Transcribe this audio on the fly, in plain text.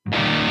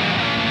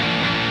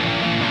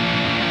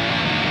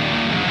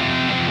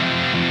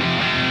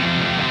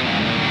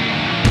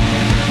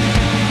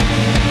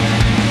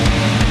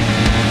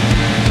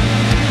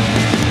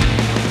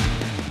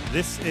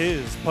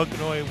is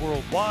Punkanoid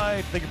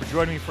Worldwide. Thank you for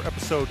joining me for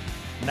episode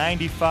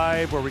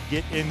 95, where we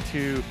get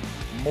into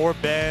more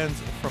bands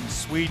from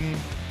Sweden.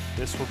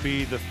 This will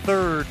be the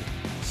third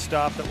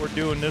stop that we're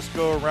doing this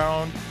go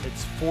around.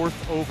 It's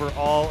fourth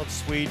overall of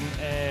Sweden,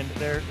 and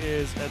there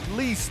is at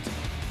least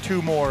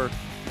two more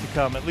to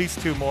come, and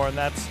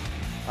that's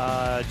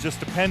just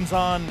depends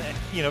on,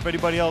 if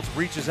anybody else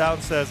reaches out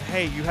and says,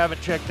 hey, you haven't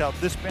checked out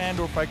this band,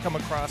 or if I come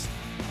across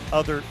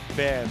other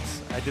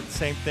bands. I did the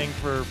same thing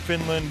for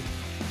Finland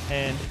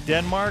and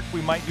Denmark.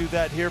 We might do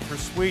that here for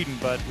Sweden,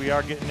 but we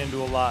are getting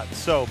into a lot.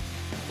 So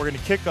we're going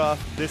to kick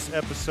off this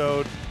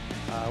episode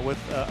with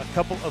a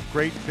couple of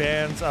great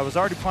bands. I was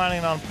already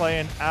planning on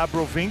playing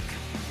Abrovink.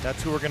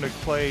 That's who we're going to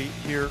play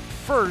here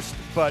first,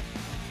 but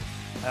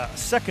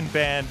second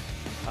band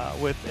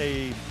with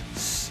a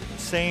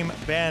same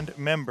band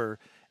member.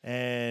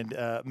 And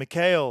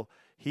Mikhail,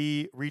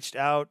 he reached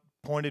out,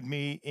 pointed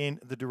me in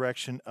the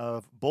direction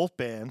of both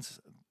bands,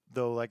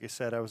 though, like I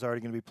said, I was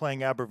already going to be playing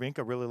Abrovink.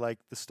 I really like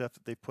the stuff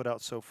that they've put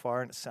out so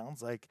far, and it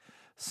sounds like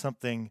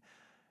something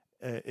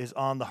is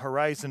on the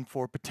horizon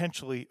for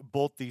potentially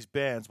both these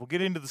bands. We'll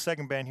get into the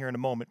second band here in a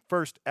moment.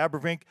 First,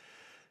 Abrovink,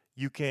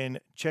 you can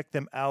check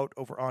them out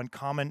over on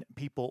Common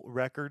People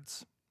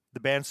Records.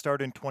 The band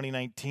started in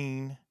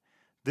 2019.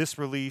 This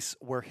release,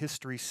 Where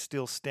History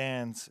Still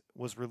Stands,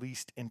 was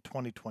released in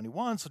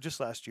 2021, so just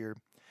last year.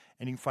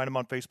 And you can find them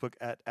on Facebook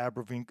at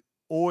Abrovink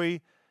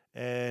Oi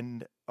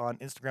and on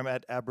Instagram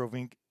at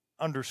Abrovink_.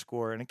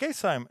 And in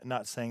case I'm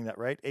not saying that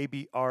right,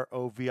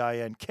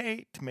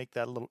 ABROVINK, to make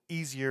that a little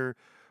easier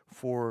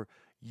for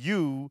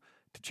you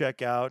to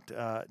check out.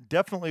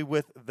 Definitely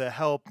with the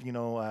help,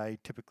 I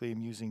typically am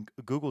using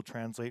Google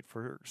Translate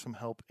for some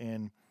help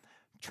in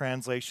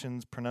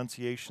translations,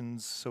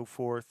 pronunciations, so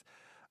forth.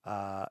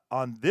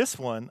 On this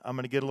one, I'm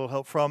going to get a little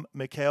help from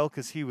Mikhail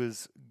because he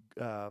was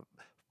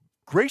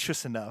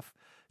gracious enough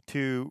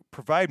to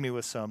provide me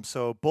with some.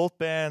 So both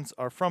bands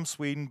are from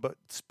Sweden, but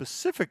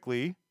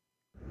specifically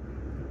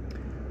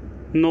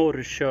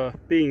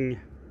Norrköping.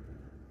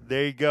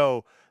 There you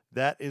go.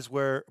 That is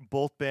where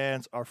both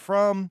bands are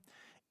from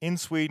in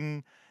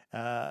Sweden.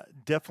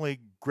 Definitely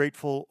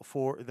grateful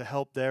for the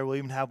help there. We'll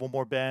even have one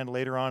more band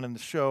later on in the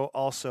show,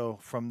 also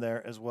from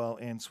there as well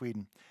in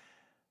Sweden.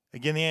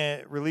 Again,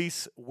 the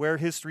release, Where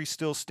History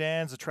Still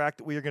Stands, the track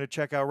that we are going to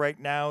check out right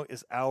now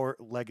is Our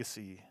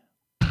Legacy.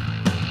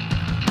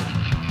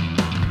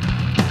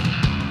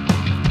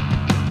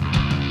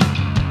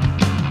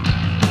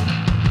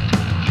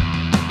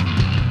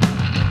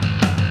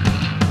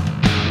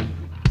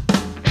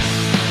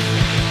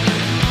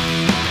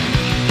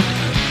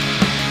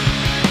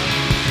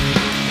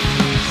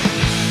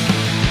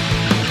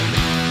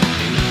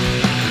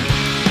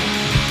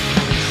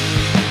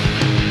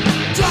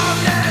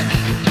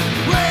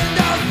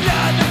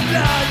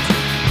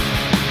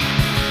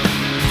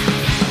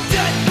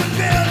 Death will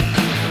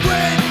build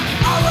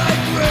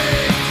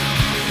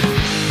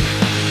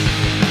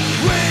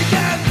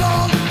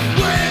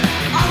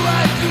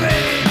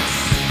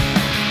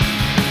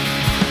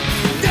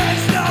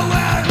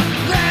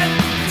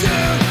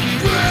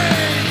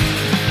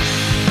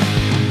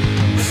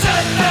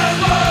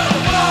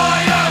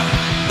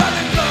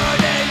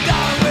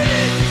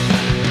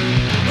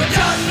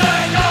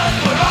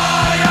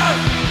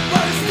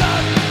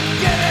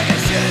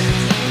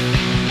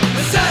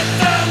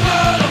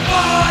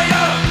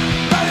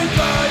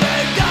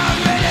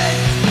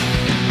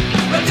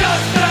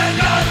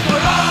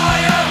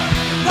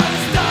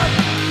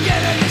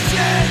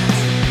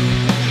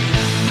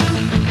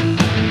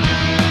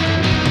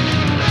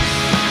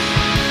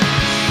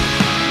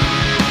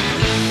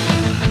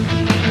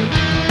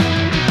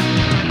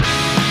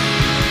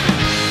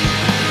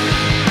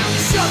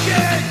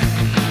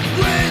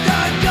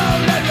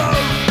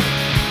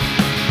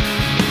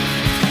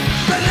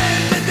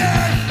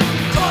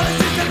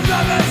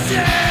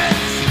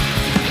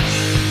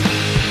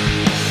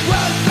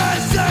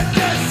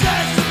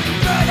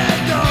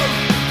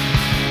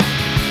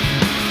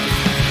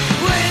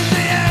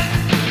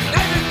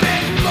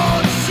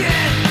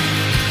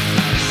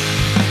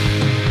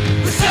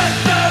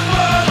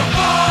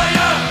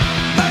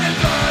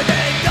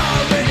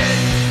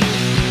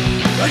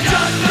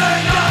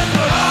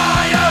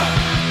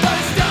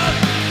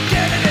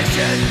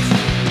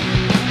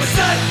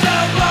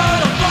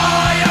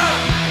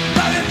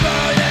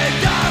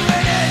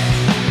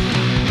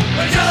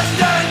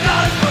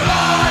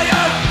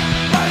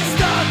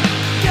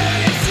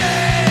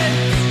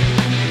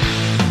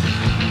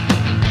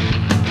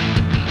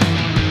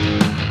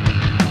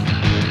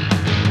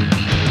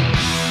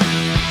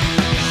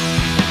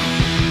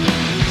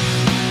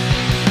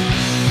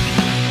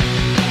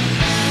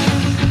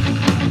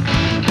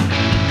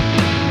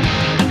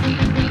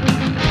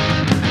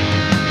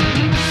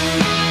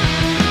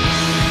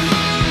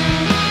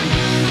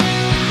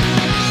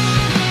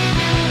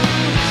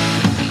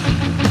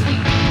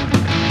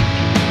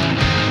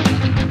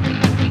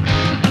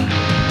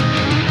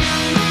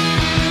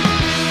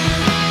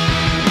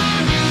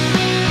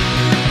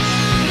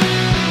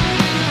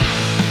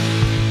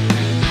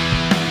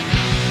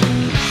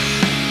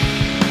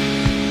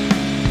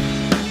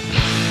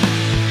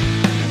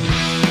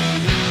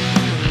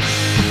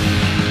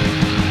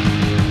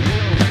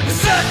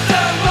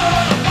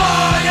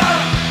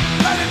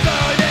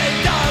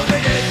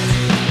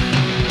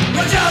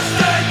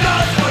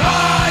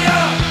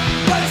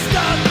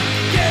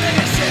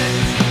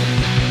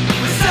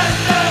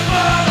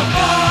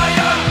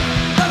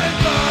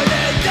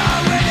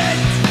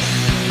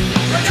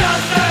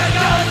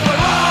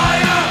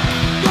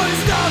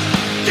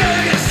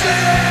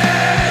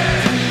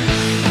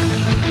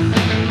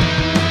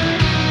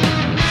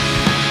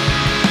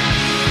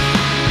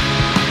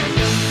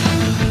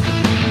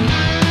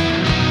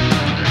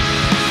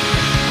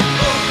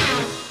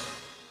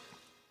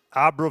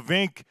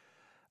Abrovink,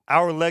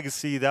 Our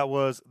Legacy. That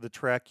was the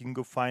track. You can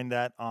go find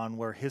that on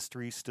Where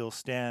History Still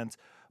Stands.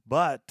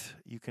 But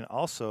you can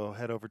also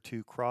head over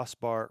to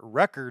Crossbar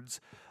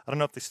Records. I don't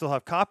know if they still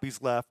have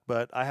copies left,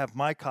 but I have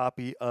my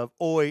copy of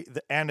Oi,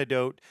 the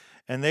Antidote,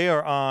 and they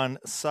are on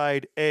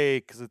side A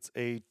because it's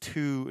a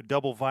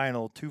double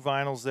vinyl, 2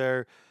 vinyls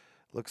there.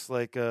 Looks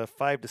like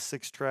 5 to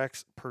 6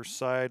 tracks per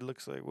side.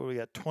 Looks like we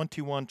got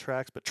 21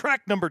 tracks, but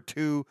track number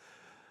 2,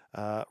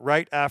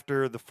 right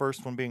after the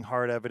first one being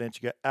Hard Evidence,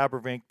 you got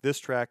Abrovink, this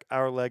track,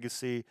 Our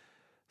Legacy.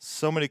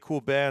 So many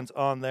cool bands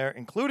on there,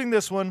 including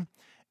this one.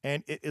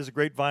 And it is a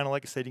great vinyl.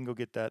 Like I said, you can go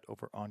get that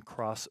over on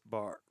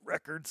Crossbar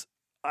Records.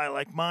 I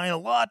like mine a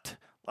lot.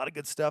 A lot of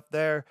good stuff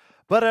there.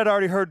 But I'd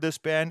already heard this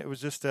band. It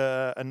was just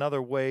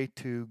another way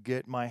to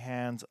get my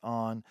hands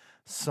on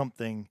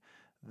something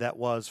that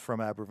was from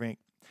Abrovink.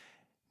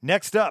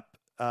 Next up,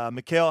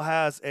 Mikhail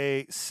has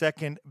a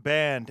second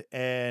band,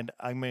 and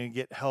I'm going to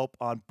get help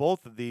on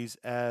both of these,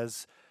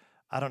 as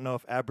I don't know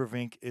if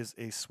Abrovink is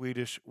a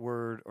Swedish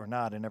word or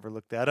not. I never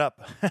looked that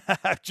up.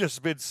 I've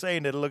just been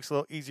saying it. It looks a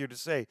little easier to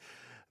say.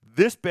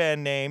 This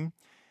band name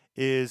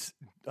is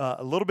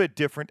a little bit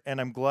different, and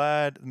I'm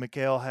glad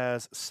Mikhail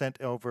has sent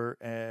over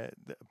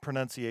the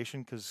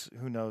pronunciation, because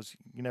who knows?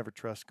 You never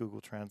trust Google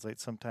Translate.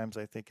 Sometimes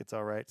I think it's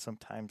all right.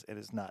 Sometimes it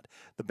is not.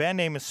 The band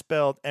name is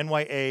spelled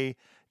Nyagiven.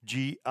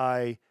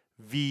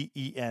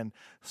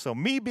 So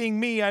me being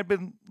me, I've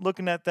been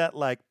looking at that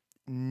like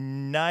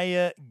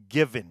Naya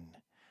Given,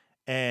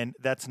 and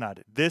that's not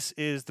it. This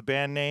is the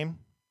band name.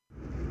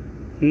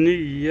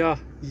 Nya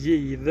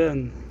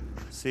Given.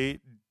 See?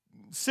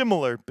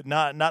 Similar, but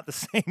not the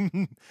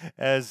same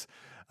as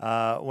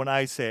when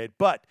I say it.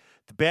 But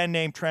the band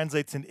name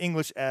translates in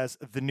English as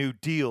The New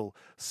Deal.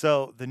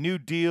 So The New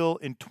Deal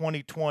in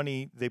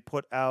 2020, they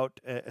put out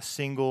a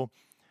single,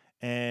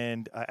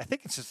 and I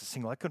think it's just a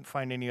single. I couldn't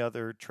find any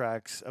other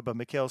tracks, but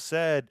Mikhail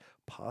said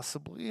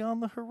possibly on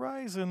the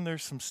horizon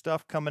there's some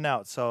stuff coming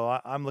out. So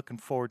I'm looking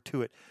forward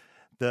to it.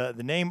 The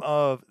name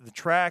of the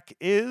track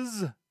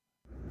is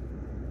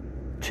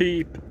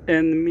Typ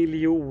en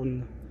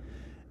miljon.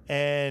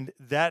 And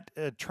that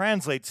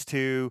translates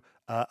to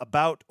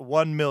about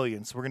 1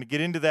 million. So we're going to get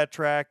into that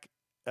track.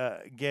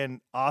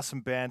 Again,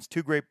 awesome bands,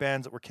 2 great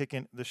bands that we're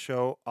kicking the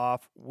show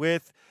off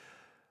with.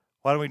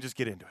 Why don't we just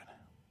get into it?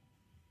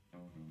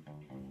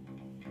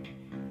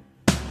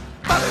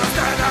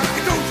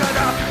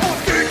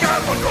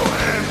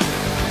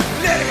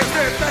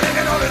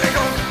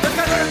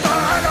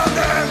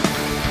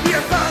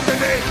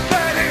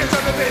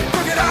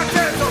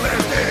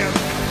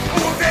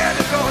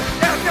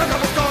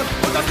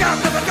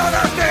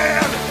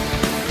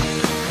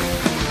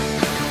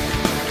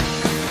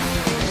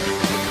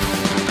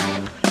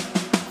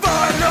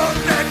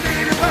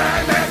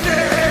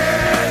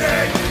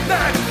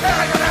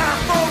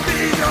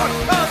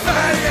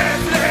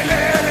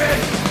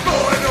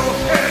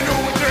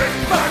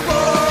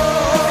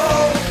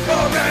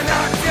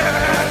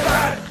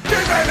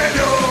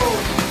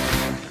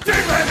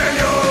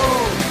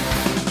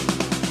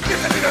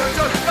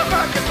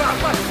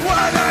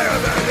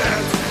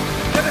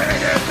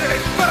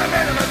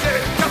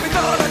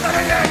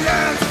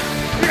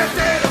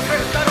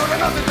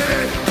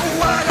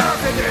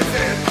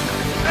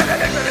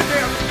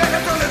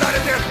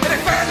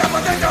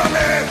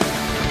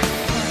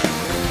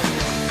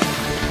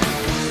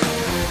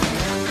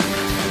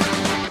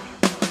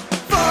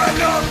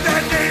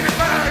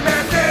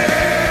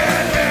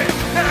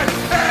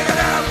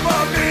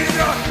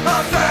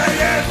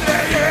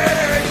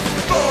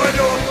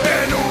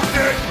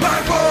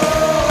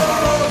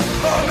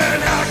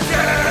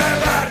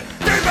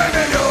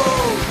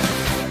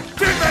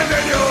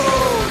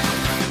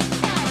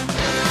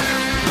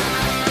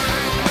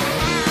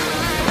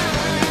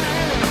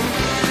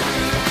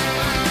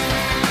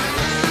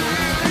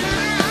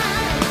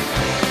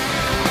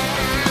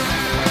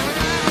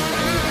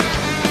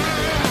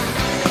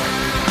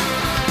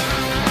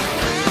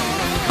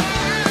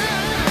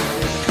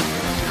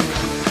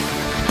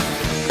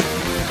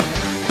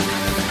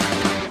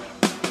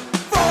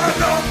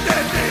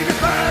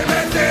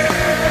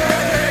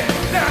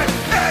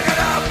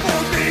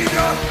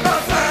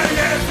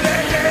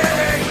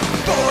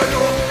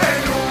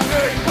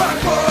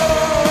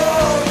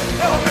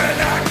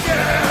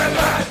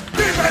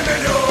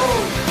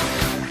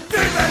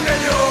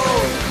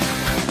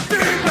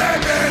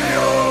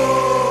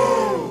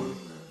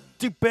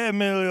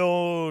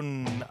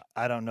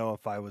 I don't know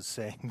if I was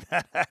saying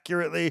that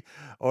accurately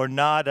or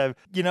not.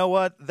 You know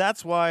what?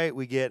 That's why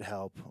we get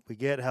help. We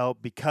get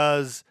help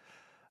because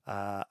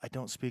I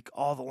don't speak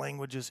all the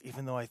languages,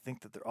 even though I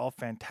think that they're all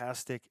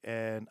fantastic.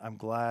 And I'm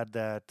glad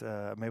that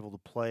I'm able to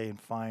play and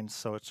find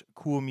such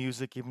cool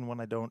music, even when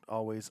I don't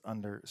always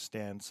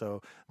understand.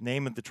 So,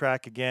 name of the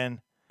track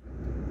again.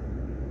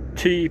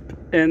 Typ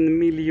en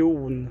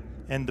miljon.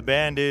 And the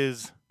band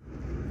is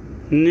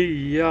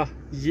Nya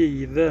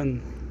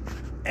Given.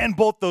 And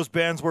both those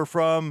bands were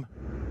from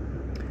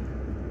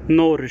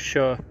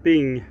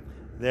Norrköping.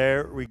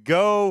 There we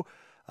go.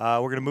 We're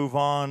going to move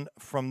on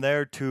from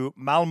there to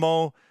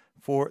Malmo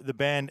for the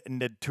band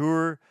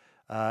Nedtur.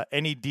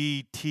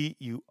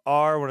 Nedtur.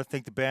 I want to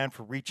thank the band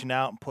for reaching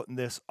out and putting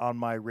this on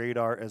my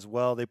radar as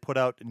well. They put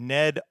out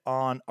Ned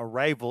on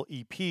Arrival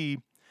EP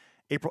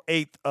April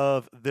 8th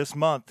of this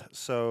month.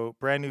 So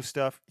brand new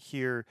stuff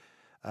here.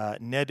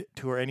 Nedtur,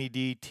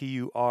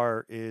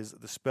 Nedtur is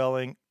the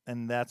spelling,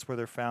 and that's where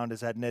they're found,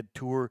 is at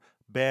Nedtur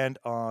Band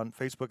on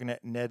Facebook and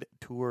at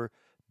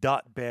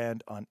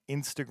nedtur.band on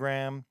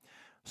Instagram.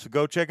 So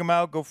go check them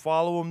out. Go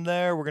follow them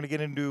there. We're going to get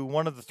into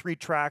one of the 3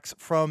 tracks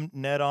from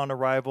Ned on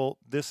Arrival.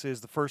 This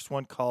is the first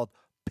one called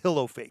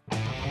Pillow Fake.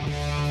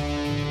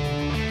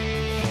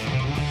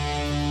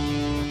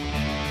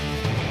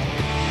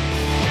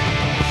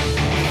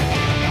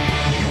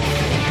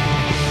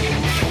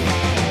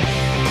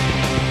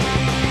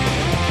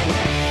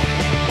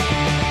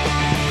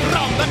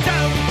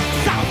 Down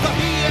south of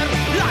here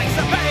lies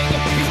a bay.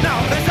 He's now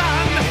the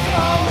sun.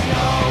 Oh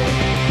no,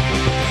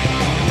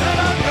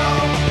 no.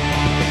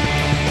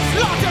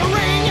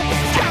 Slaughtering,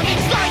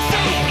 scanning,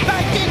 slicing,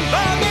 baking,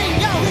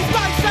 burning. Now he's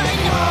slicing.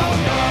 Oh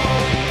no,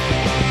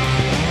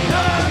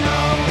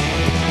 no.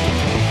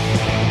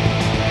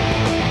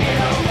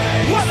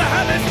 What the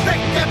hell is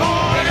Victor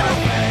boy?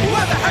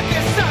 What the heck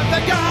is the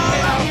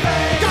girl?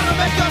 Gonna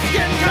make your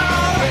skin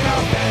crawl.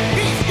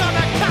 He's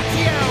gonna cut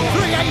you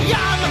 3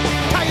 a.m.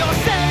 Tayo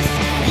says,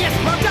 yes,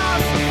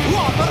 brothers,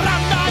 war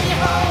Mirandai.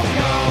 Oh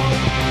no,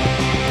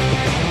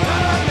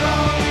 no.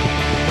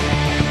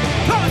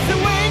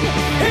 Pursuing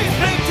his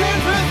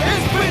victims with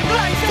his twin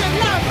blades in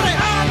every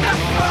hand.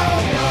 Oh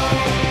no,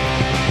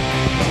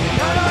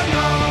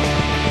 no.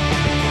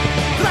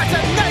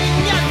 Threatening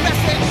and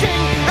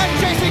messaging and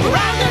chasing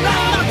round and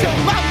round until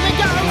money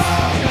goes.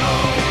 Oh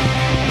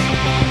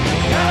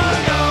no,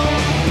 no.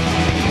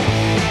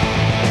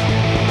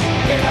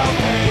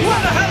 What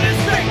the hell is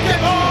Victor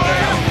boy?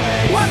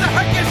 What the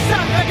heck is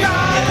Santa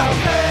God?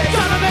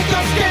 Gonna make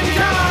your skin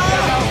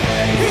crawl.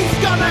 He's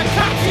gonna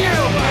cut you.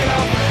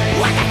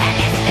 What the heck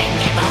is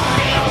Victor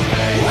boy?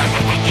 What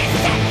the heck is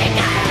Santa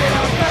God?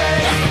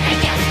 Gonna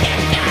make your skin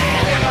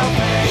crawl.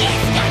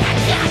 He's gonna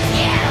cut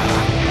you.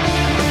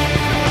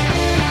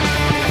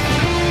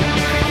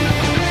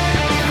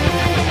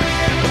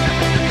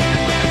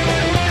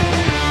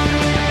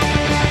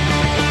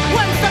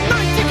 When's the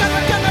night you're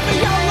gonna be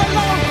all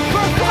alone?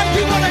 For a fight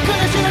you wanna could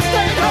have should have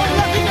stayed home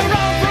looking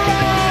around for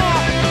all.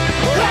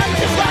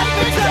 Righteous like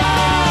Victor.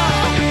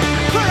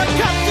 For a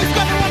cut he's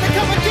gonna wanna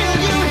come and kill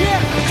you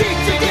here.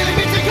 Cheating, dealing,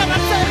 bitching, come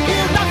and save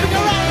you. Nothing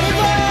around with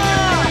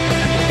her.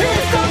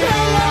 He's the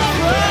pillow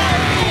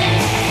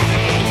face.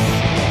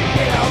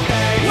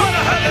 What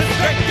the hell is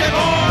Victor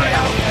boy?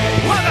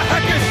 What the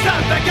heck is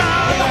Santa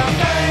God?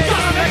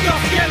 Gonna make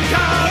your skin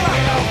crawl.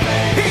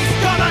 He's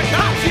gonna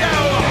cut you.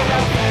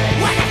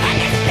 What the hell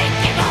is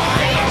Victor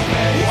boy?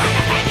 What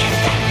the heck is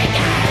Santa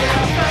God?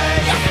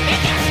 Gonna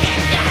make your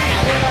skin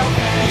crawl.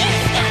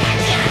 He's gonna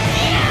cut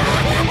you.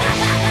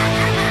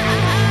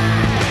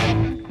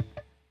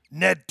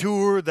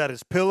 Nedtur, that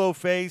is Pillow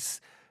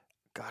Face.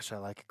 Gosh, I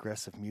like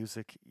aggressive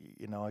music.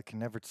 You know, I can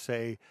never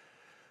say,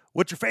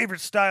 what's your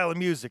favorite style of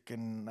music?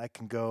 And I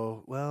can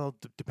go, well,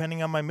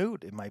 depending on my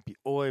mood. It might be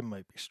oi, it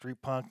might be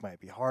street punk, might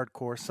be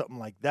hardcore, something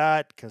like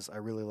that, because I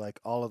really like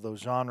all of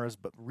those genres.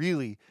 But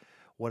really,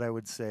 what I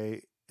would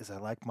say is I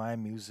like my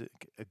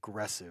music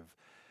aggressive.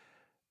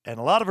 And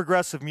a lot of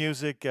aggressive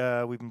music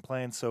we've been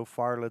playing so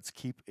far. Let's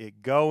keep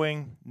it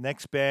going.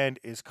 Next band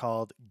is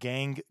called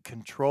Gang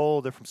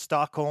Control. They're from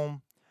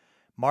Stockholm.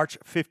 March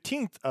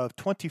 15th of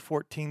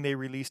 2014, they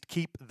released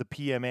Keep the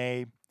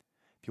PMA.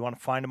 If you want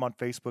to find them on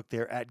Facebook,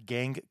 they're at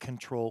Gang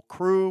Control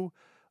Crew.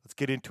 Let's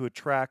get into a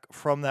track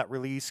from that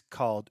release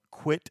called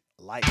Quit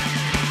Life.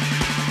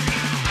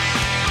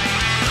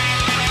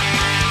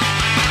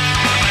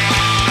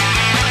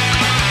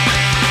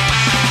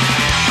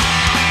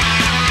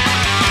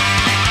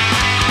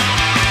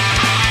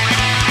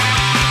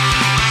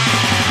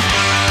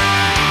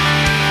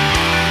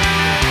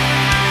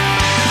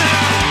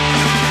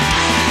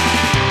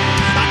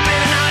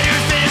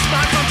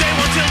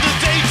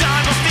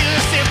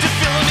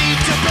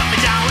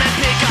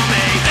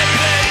 Every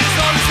day is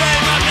all the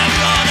same, I'm never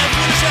gonna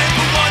finish it.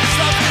 For what is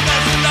love, and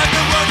that's like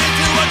a word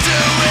into a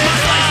two.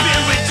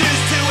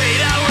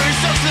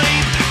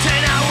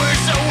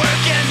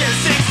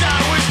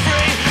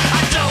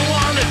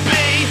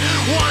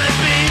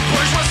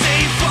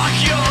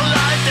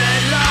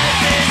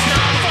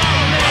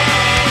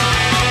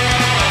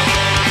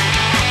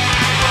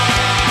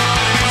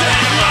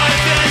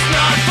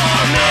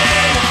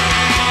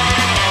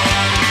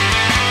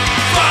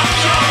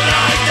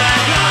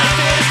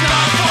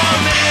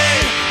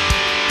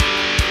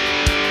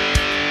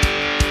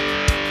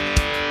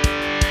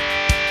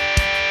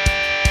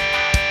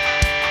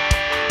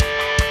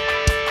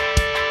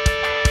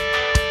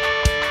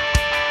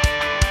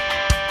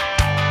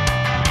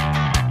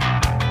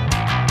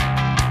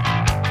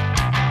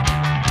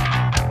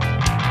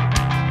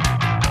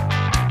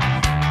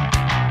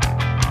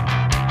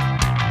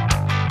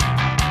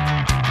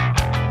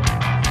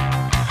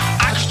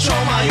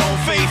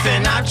 life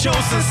and I chose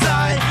a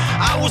side.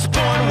 I was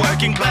born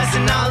working class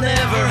and I'll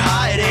never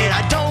hide it.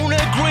 I don't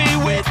agree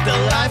with the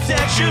life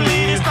that you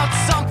lead. It's not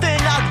something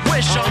I'd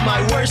wish on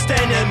my worst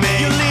enemy.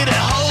 You lead a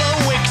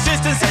hollow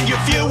existence and you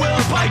fuel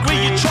by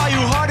greed. You try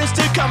your hardest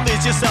to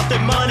convince yourself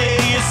that money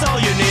is all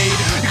you need.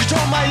 You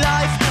control my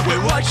life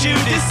with what you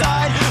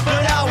decide,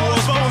 but I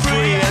was born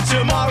free and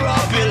tomorrow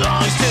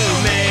belongs to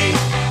me.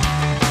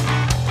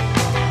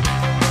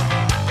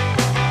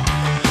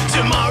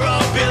 Tomorrow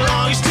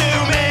belongs to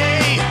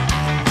me.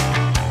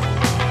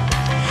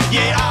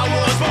 Yeah, I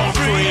was born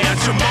free and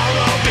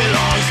tomorrow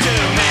belongs to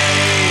me.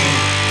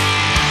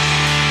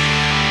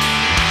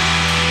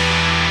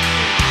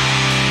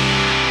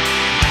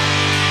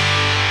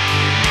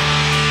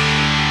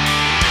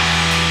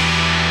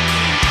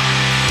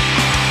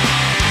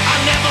 I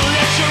never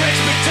let your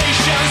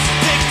expectations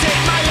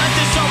dictate my life.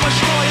 There's so much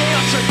more than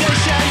your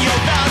tradition. Your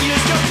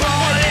values, your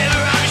pride.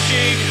 Whatever I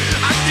achieve,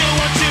 I still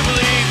want to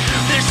believe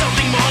there's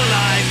something more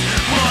life,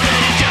 more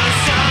than just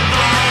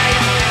survive.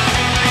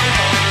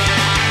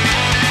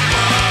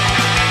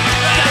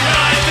 That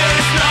life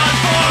is not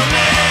for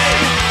me.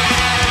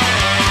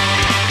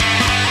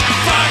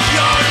 Fuck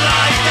your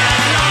life, that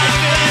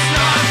life is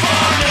not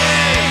for me.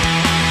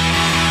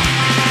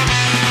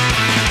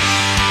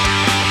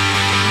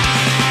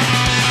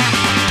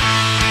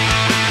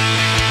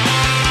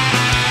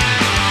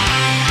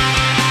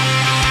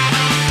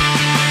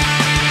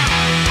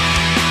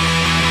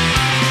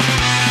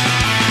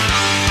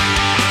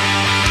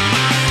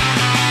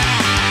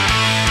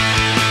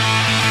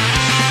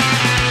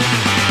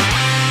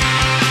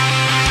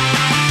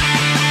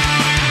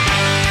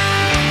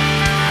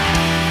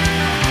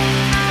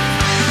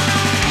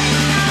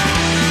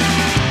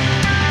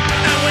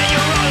 And when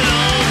you're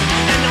alone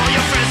and all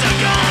your friends are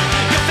gone,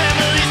 your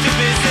family's too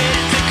busy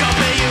to come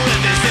pay you a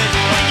visit.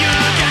 When you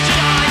look at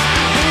your life,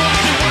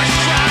 what's the worst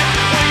track?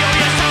 Well, your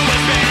yes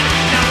always been,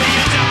 now will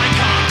you die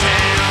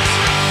content?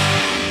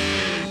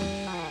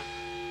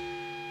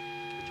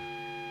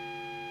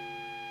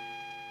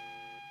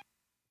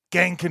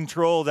 Gang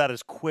Control, that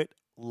is Quit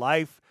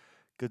Life.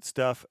 Good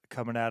stuff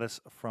coming at us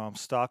from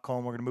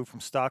Stockholm. We're going to move from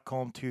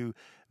Stockholm to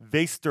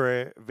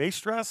Västerås,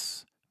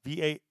 Vasteras,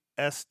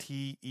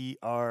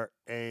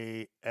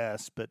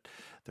 but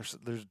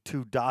there's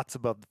two dots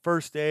above the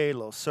first A, a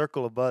little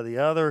circle above the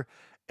other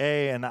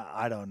A, and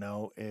I don't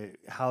know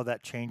how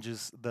that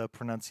changes the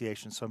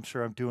pronunciation, so I'm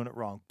sure I'm doing it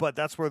wrong. But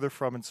that's where they're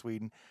from in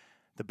Sweden.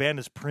 The band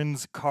is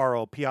Prins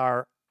Karl,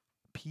 P-R-I-N-S,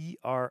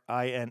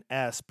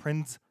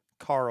 Prins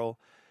Karl.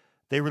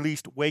 They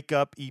released Wake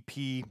Up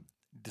EP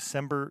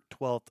December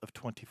 12th of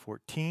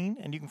 2014,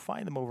 and you can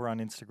find them over on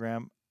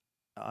Instagram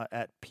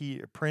at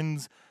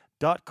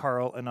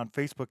prins.karl and on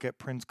Facebook at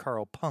Prins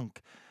Karl Punk.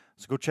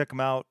 So go check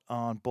them out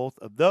on both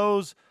of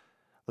those.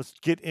 Let's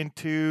get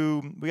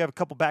into, we have a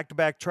couple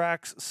back-to-back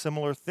tracks,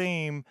 similar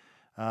theme.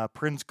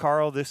 Prins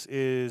Karl, this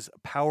is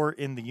Power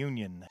in the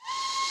Union.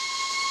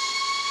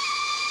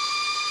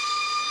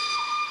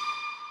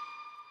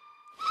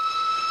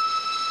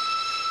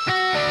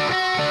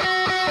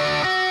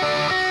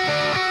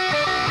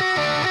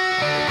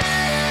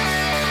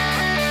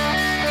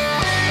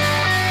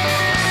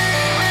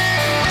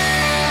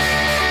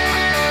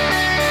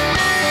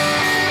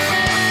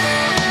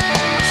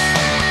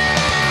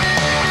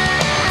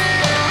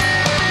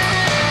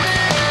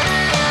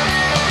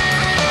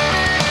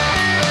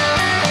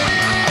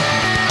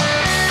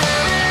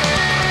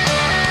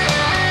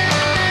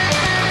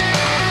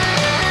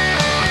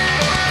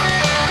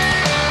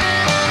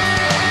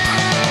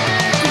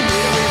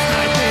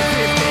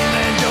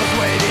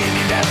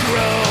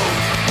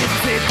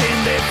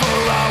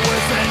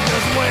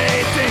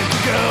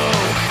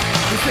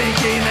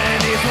 Thinking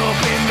and he's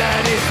hoping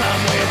that he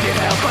somewhere did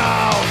help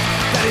out,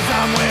 that he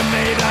somewhere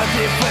made a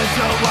difference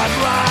of what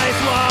life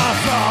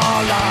was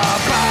all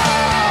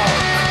about.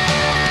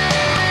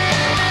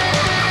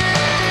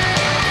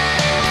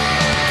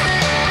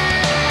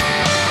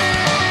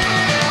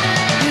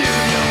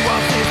 Union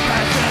was his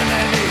passion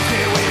and he's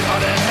here with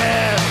heart and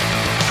head,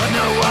 but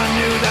no one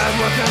knew that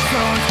workers'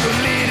 songs could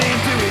lead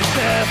into his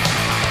death.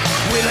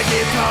 With a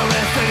guitar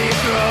and steady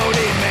throat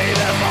he made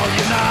them all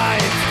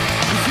unite.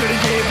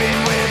 Shouldn't give in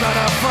without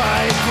a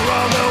fight for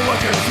all the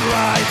workers'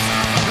 rights.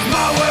 There's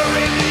power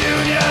in the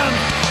union,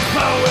 there's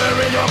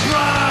power in your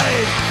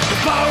pride,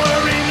 there's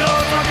power in your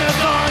fucking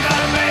song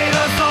that made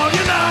us all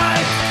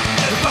unite.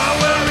 There's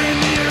power in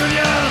the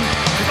union,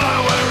 there's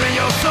power in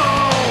your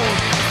soul.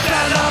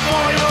 Stand up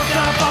for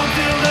yourself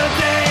until the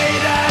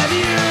day that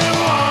you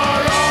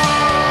are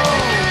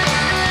old.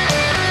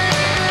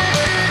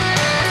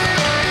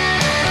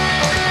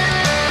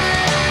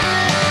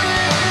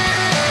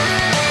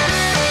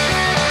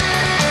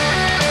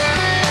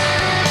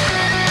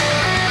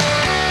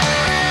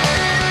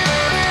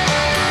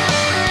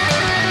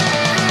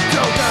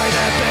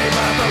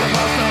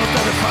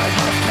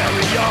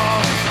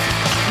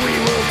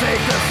 Take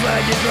the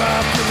flag and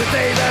drop till the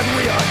day that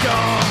we are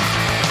gone.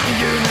 In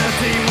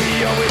unity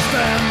we always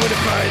stand with the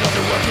pride of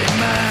the working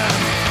man.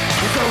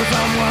 It's always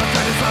someone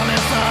trying to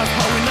silence us,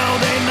 but we know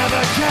they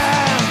never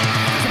can.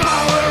 There's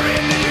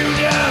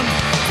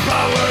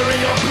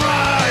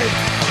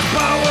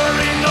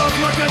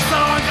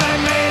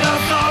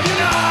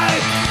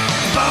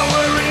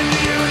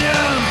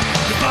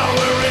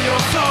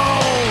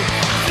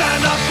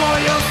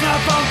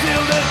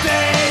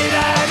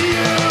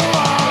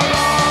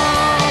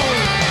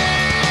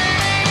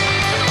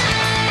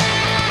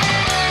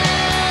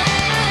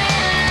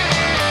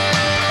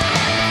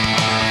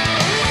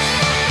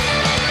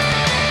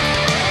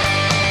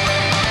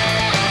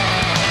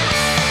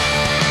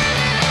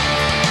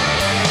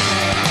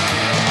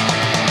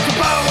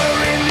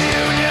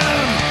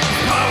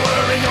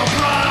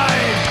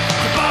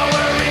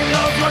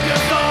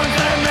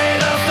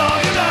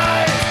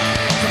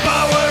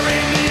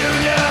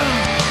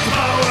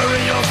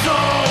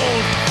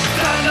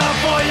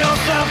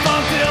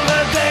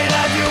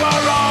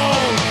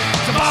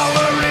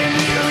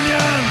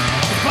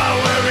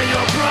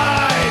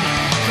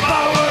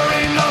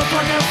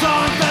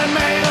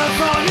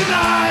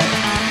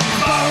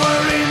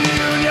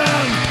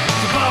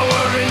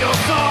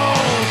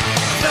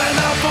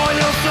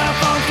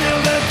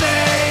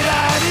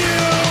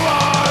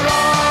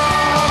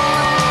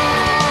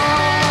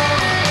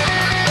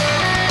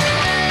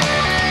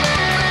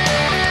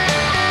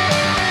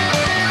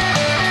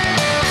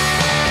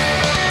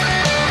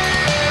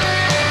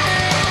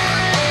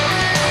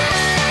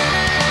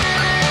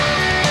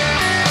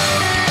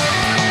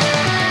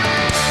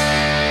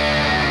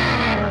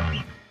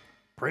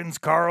Prince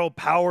Carl,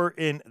 Power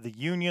in the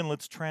Union.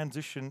 Let's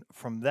transition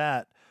from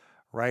that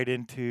right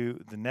into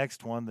the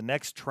next one. The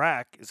next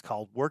track is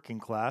called Working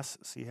Class.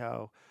 See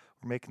how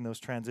we're making those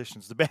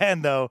transitions. The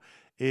band, though,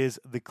 is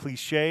The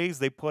Clichés.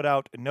 They put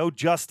out No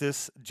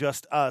Justice,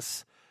 Just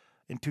Us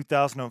in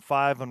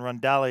 2005 on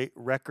Rondale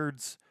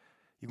Records.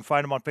 You can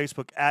find them on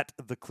Facebook at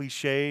The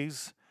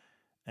Clichés.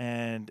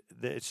 And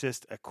it's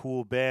just a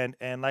cool band.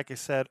 And like I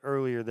said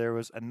earlier, there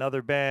was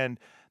another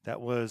band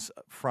that was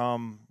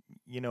from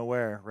you know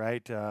where,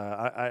 right?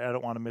 I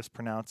don't want to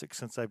mispronounce it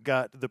since I've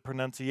got the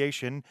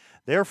pronunciation.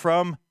 They're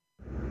from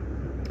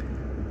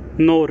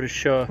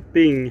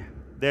Norrköping.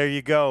 There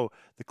you go.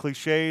 The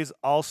Clichés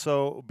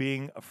also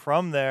being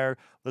from there.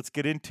 Let's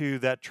get into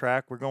that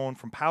track. We're going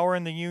from Power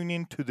in the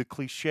Union to The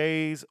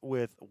Clichés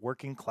with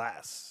Working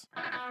Class.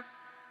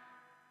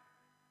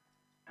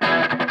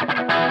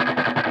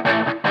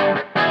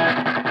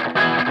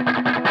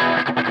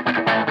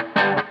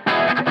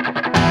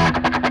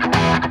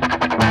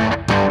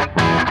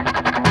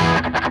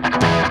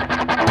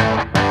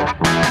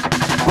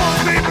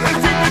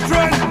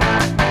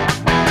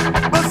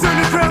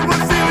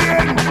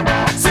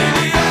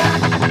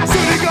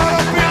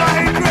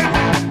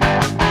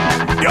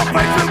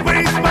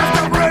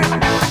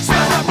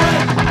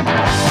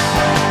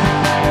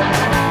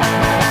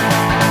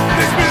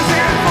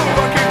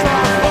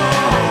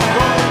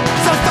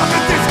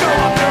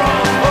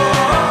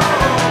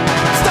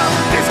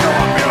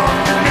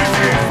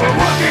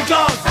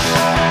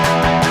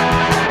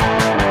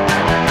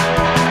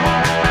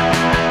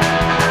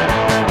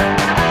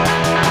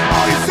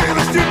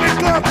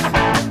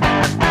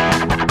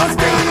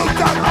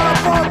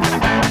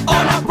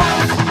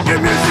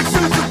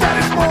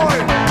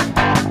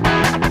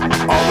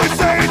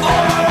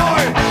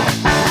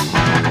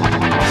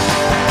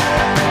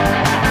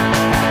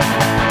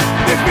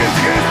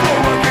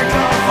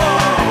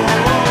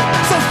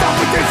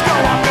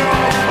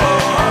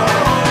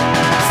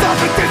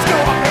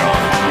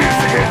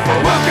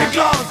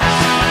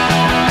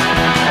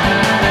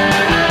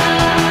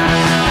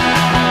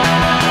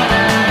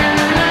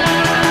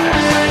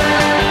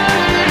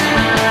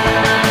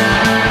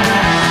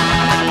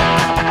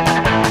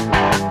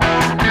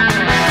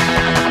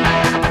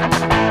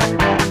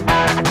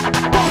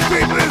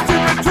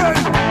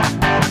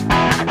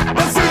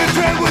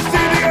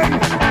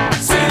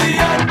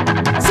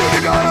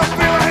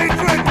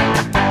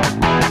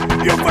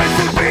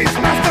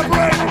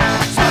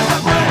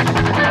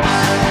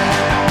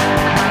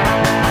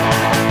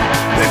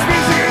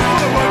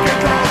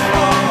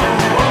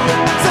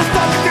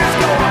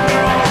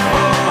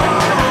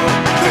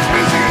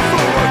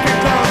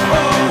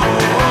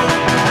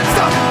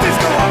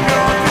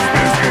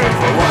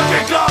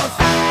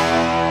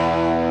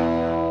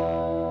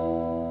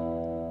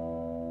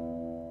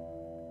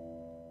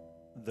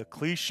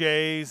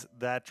 Clichés.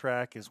 That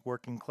track is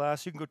Working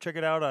Class. You can go check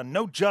it out on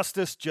No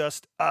Justice,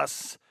 Just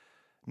Us.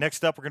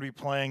 Next up, we're going to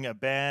be playing a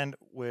band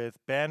with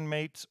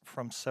bandmates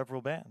from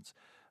several bands.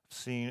 I've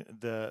seen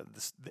the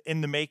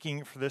in the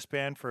making for this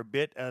band for a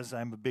bit, as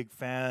I'm a big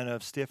fan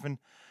of Stiffen,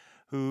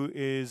 who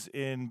is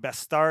in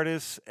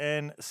Bastardes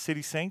and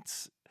City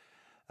Saints.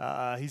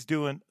 He's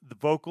doing the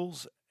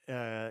vocals.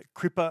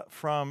 Kripa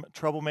from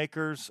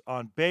Troublemakers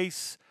on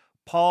bass.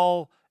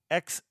 Paul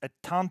X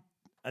Atontat.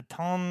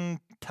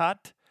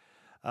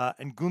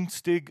 And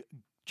Gunstig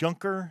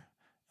Junker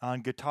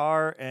on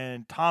guitar,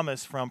 and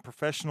Thomas from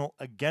Professional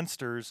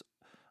Againsters,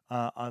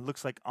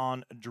 looks like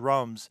on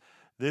drums.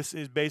 This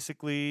is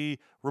basically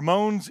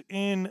Ramones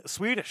in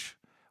Swedish.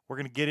 We're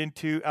going to get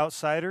into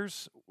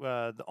Outsiders.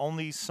 The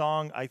only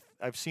song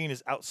I've seen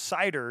is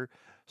Outsider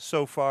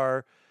so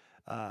far.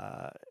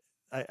 I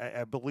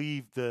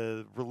believe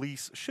the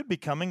release should be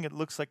coming. It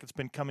looks like it's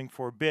been coming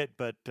for a bit,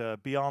 but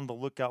be on the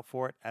lookout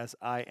for it, as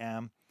I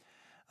am.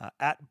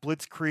 At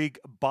Blitzkrieg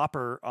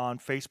Bopper on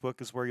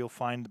Facebook is where you'll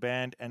find the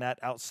band, and at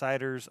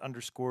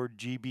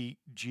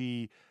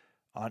Outsiders_GBG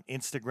on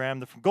Instagram.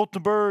 They're from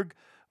Gothenburg.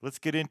 Let's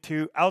get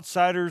into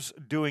Outsiders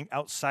doing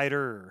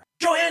Outsider.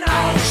 Jag är en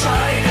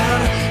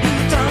outsider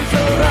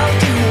utanför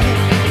alltihop.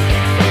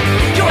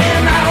 Jag är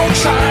en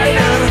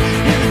outsider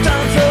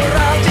utanför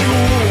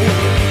alltihop.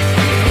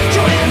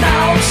 Jag är en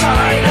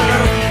outsider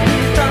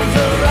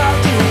utanför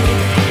alltihop.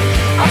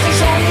 Allting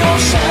som jag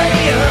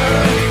säger,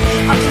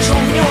 allting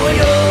som jag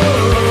gör.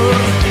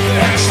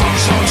 En sån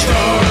som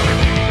stör.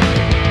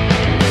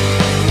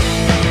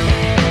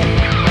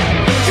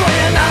 Jag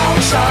är en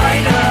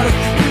outsider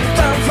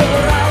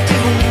utanför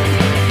alltihop.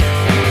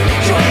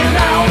 Jag är en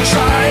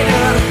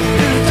outsider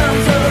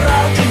utanför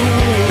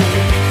alltihop.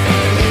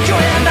 Jag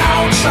är en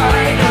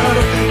outsider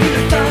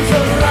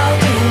utanför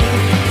alltihop.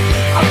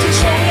 Allting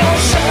som jag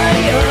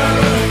säger,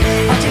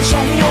 allting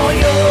som jag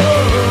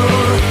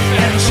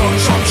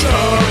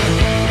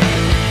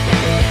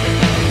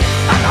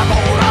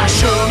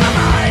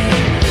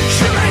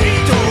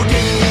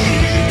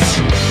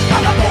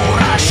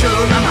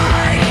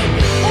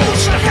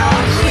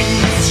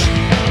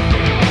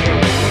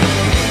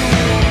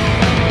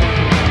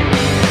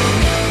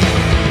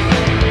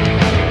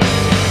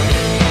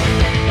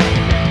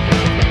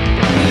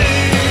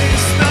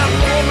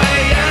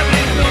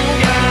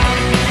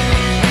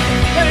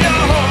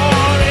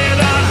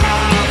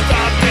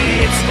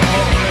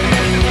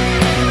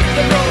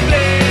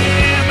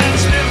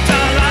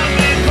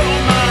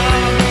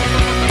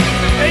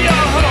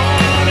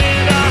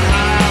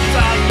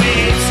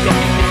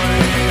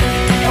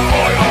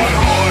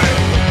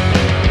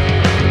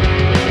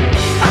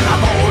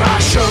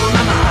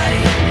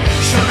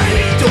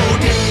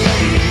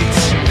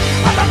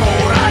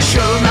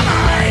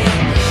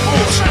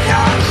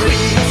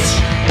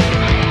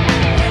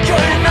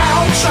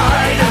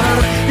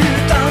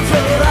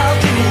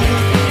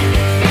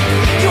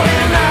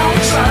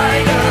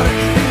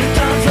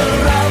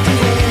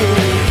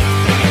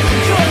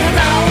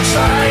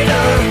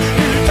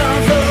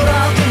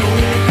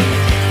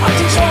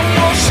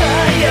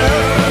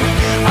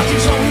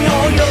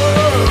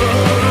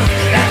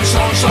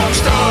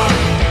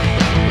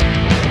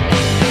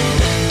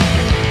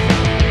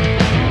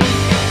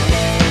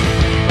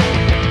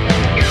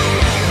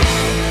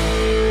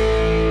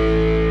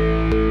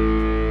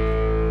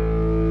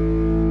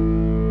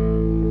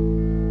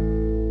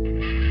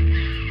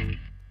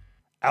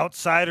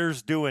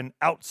Outsiders doing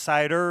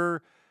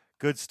Outsider.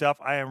 Good stuff.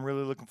 I am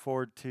really looking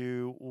forward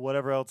to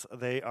whatever else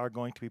they are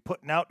going to be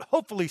putting out,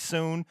 hopefully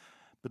soon.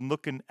 Been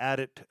looking at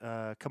it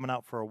coming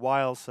out for a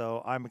while,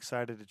 so I'm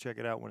excited to check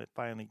it out when it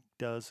finally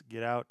does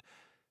get out.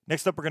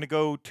 Next up, we're going to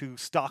go to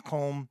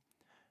Stockholm.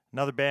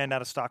 Another band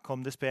out of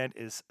Stockholm. This band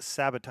is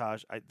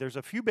Sabotage. There's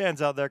a few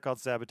bands out there called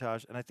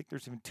Sabotage, and I think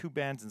there's even 2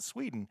 bands in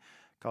Sweden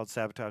called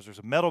Sabotage. There's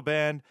a metal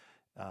band,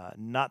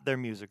 not their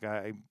music.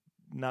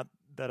 Not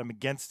that I'm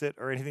against it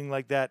or anything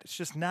like that. It's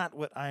just not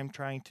what I'm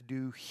trying to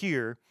do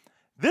here.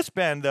 This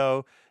band,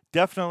 though,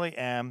 definitely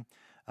am.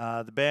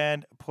 The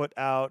band put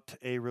out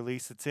a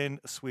release that's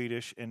in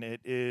Swedish, and it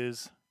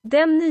is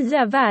Den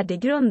nya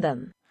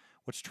värdegrunden,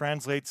 which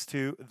translates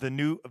to The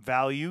New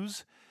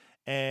Values.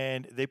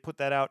 And they put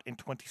that out in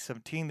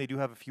 2017. They do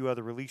have a few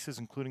other releases,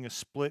 including a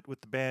split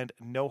with the band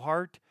No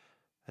Heart.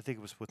 I think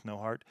it was with No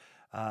Heart.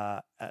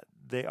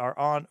 They are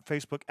on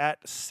Facebook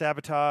at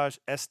Sabotage,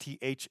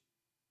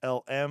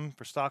 STHLM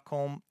for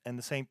Stockholm, and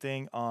the same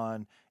thing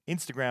on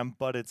Instagram,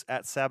 but it's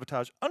at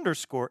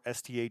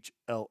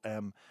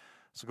Sabotage_STHLM.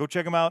 So go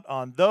check them out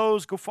on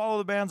those. Go follow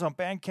the bands on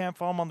Bandcamp.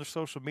 Follow them on their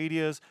social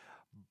medias.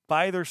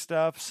 Buy their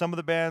stuff. Some of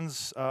the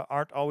bands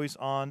aren't always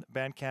on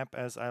Bandcamp,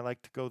 as I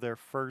like to go there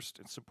first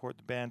and support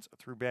the bands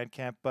through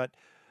Bandcamp, but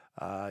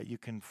you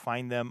can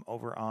find them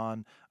over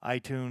on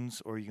iTunes,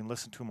 or you can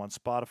listen to them on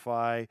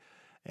Spotify.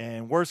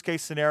 And worst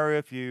case scenario,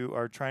 if you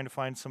are trying to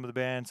find some of the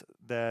bands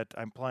that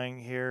I'm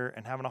playing here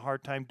and having a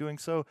hard time doing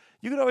so,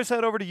 you can always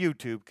head over to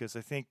YouTube, because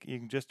I think you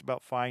can just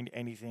about find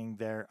anything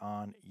there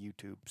on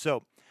YouTube.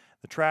 So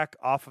the track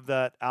off of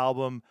that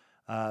album,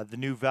 The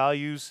New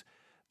Values,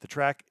 the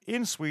track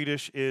in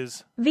Swedish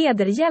is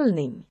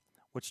vedergällning,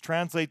 which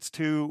translates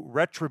to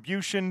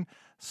retribution.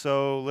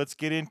 So let's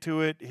get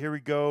into it. Here we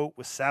go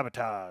with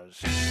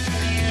Sabotage.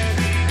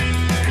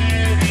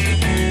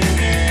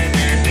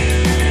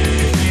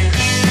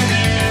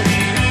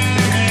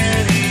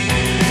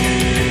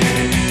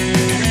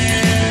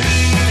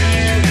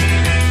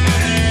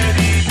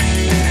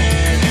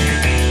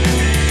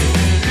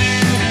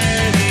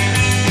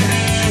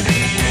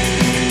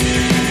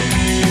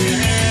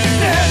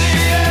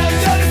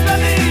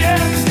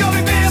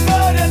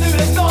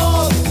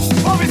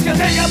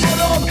 Tänka på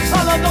dem,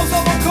 alla de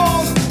som var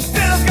kom.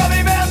 Sedan ska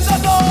vi vända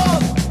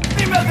dem.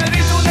 Vi möter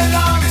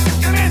intolerans.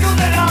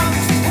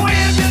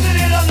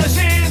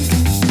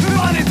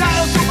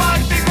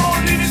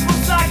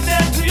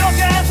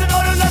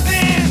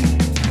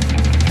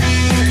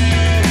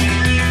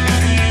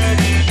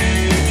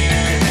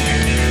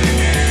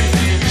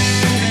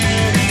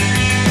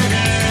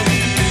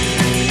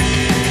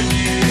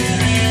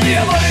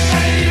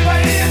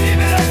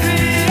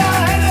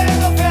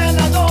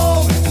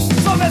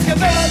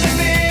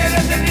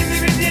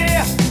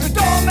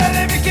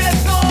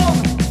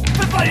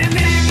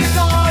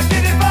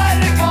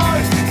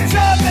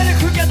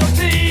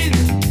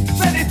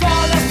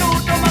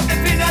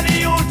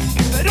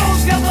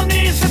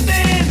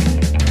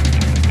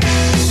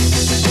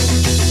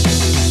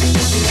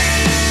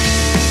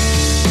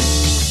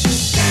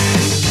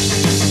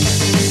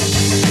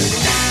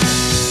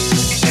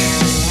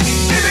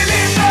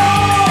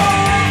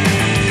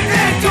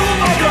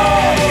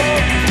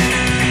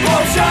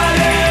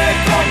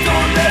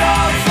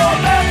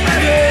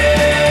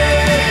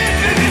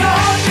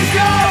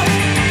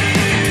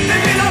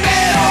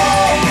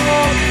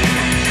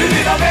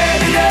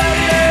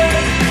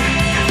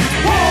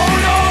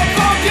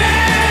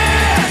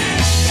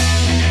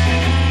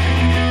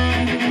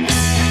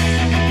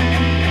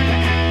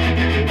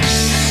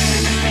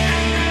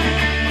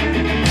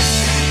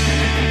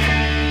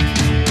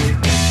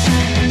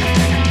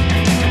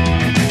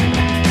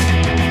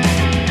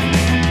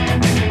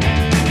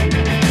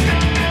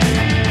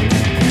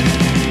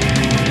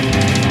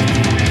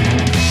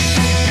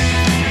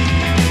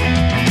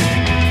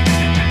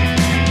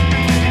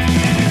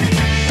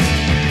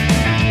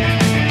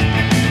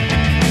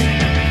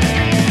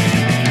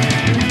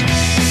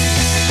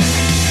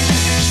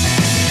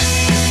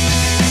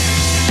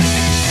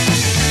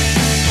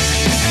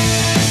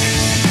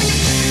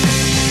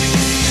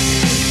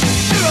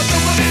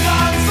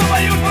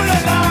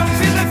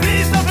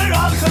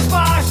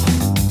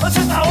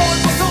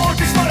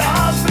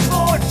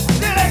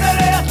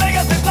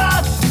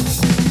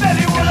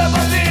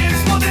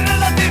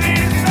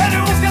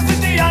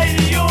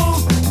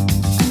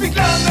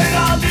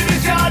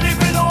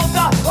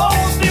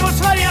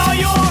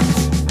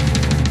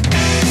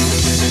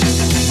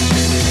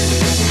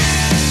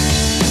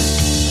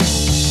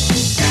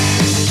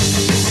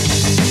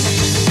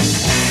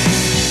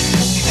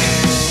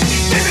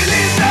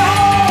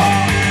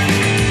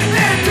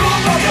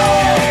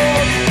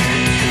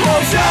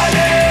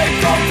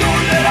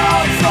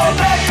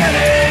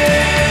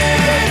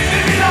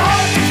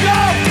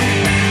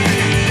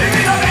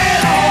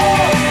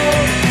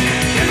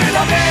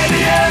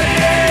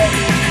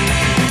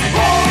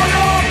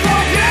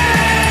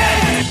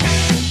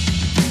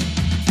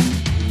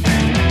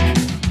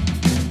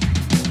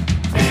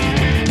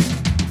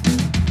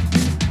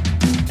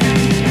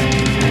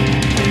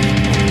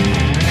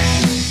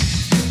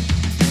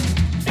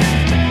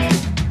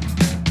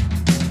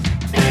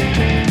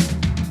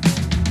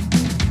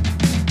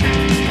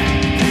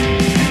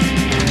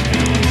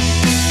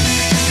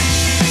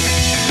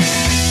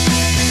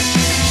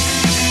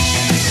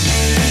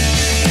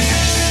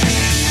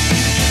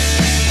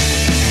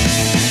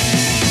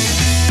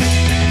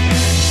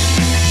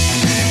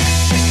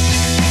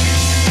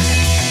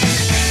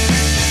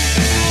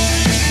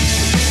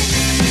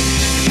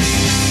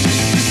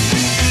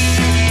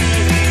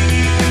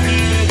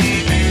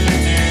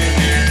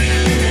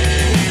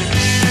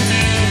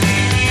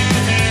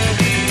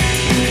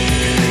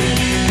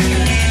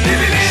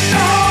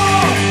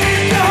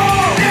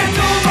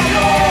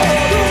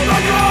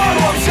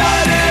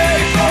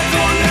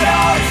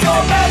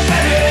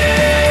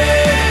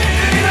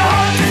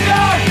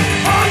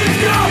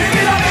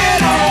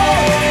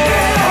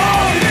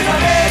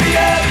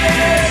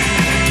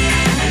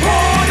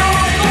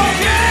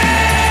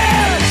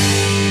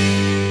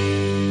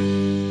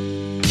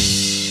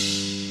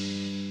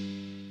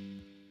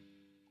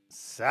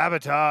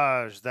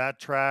 Sabotage. That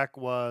track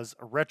was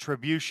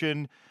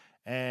Retribution.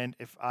 And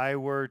if I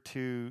were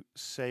to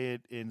say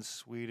it in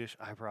Swedish,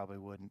 I probably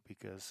wouldn't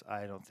because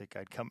I don't think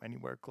I'd come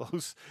anywhere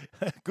close.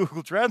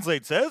 Google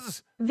Translate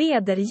says.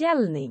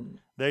 Vedergällning.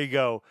 There you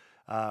go.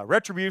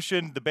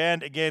 Retribution, the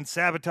band again,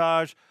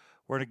 Sabotage.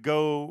 We're going to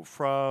go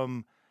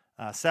from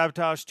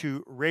Sabotage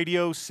to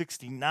Radio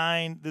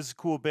 69. This is a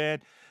cool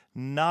band.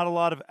 Not a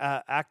lot of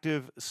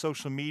active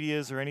social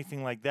medias or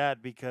anything like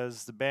that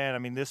because the band, I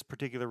mean, this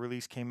particular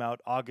release came out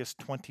August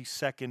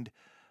 22nd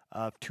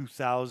of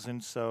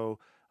 2000. So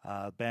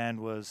band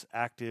was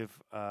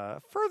active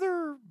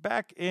further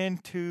back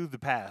into the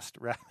past,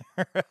 rather.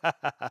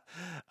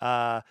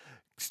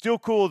 Still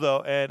cool,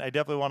 though, and I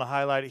definitely want to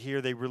highlight it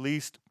here. They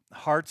released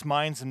Hearts,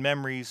 Minds, and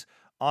Memories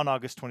on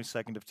August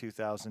 22nd of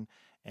 2000.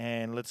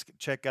 And let's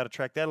check out a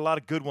track. They had a lot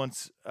of good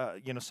ones.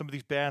 Some of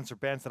these bands are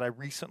bands that I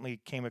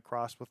recently came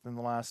across within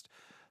the last,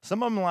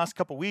 some of them in the last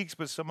couple weeks,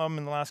 but some of them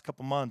in the last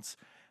couple months.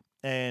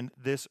 And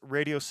this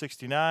Radio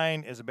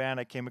 69 is a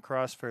band I came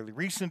across fairly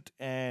recent.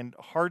 And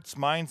Hearts,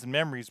 Minds, and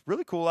Memories,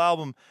 really cool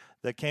album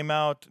that came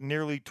out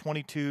nearly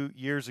 22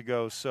 years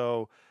ago.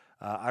 So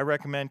I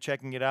recommend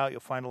checking it out. You'll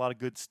find a lot of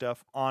good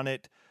stuff on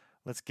it.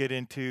 Let's get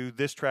into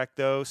this track,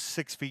 though,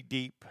 6 Feet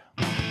Deep.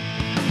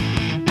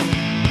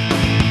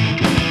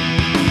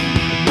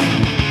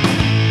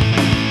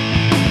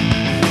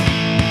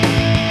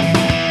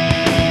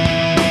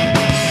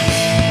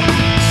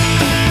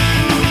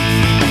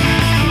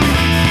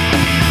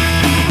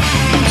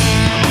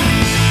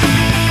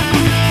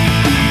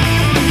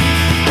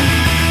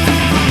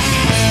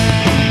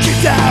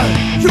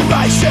 You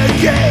rise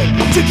again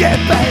to get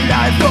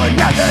better for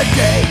another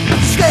day.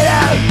 Stay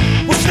out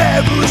was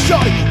never a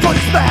shot for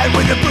this man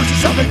with the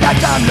bruises of a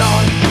lifetime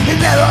long. He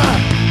never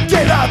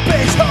gave up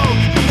his hope.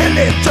 He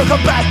lived to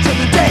come back to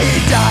the day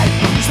he died.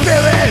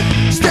 Spirit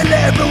still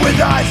living with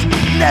us.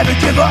 Never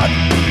give up,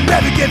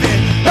 never give in.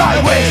 I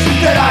wish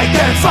that I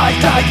can fight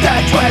like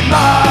that when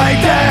my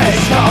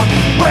days come.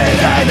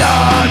 With an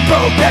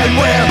unbroken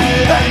will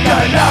and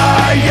an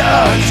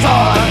iron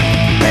heart.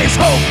 His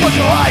hope was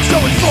so high, so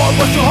his sword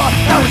was so hot.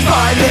 Now he's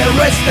finally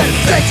arrested,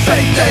 6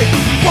 feet deep.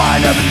 One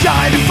of a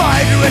giant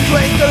fighter and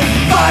drinker,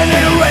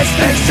 finally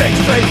arrested,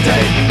 6 feet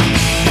deep.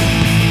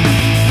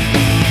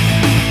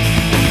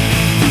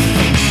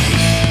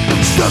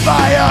 Stood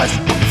by us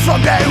from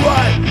day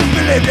one,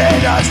 believed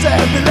in us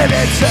and believed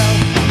in himself.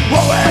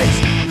 Always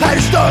had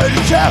a story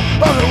to tell,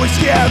 over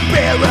whiskey and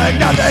beer,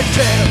 another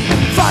tale.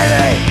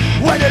 Finally,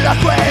 when the luck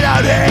went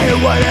out, he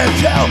wouldn't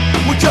tell.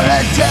 We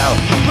couldn't tell,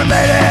 we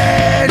made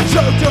it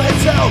true to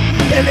himself.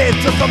 He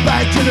lived to come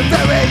back to the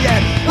very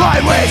end. I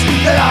wish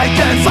that I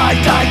can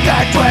fight like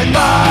that when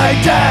my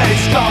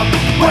days come.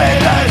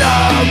 With an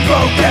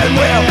unbroken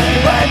will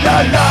and a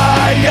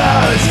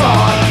lion's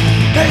heart.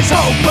 His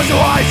hope was so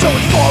high, so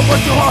his form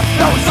was so hot.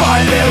 Now he's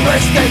finally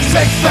arrested, 6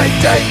 feet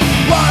deep.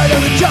 One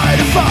of a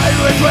giant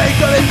fire and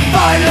drinker,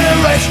 finally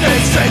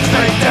arrested, 6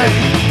 feet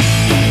deep.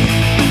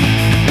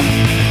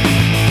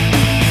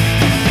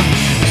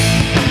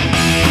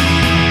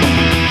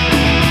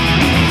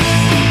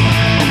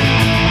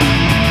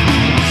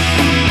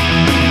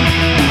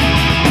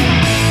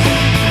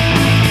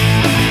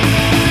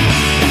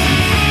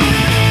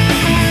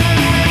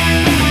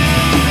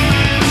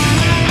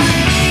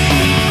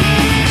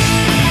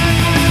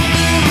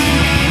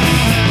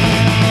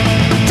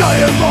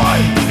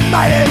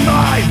 Made in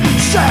mine,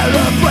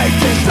 celebrate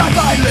this life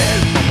I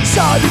live.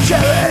 Saw the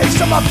cherries,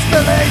 some up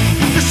spilling.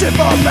 The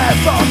simple man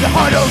from the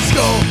hard old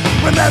school.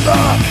 Remember,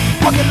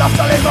 walking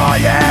lost to live on,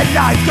 yeah,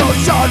 life goes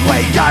on,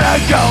 we gotta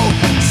go.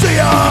 See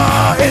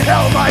ya in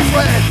hell, my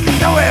friend.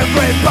 Now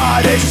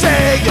everybody's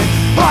singing.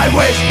 I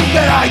wish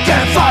that I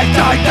can fight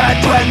like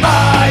that when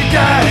my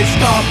days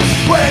come.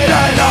 With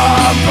an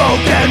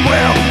unbroken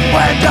will,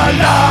 when the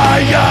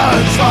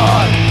lion's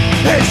heart.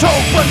 His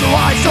hope was so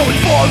high, so his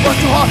fall was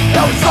too hot.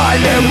 Now he's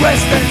finally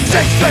arrested,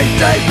 6 feet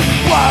deep.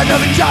 One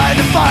of a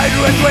giant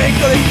fighter and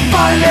drinker,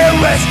 finally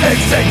arrested,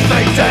 6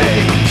 feet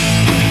deep.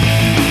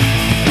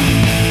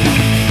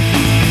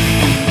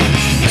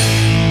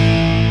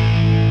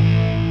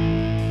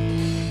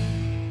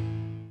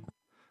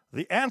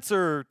 The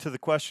answer to the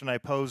question I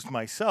posed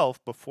myself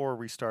before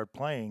we started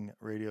playing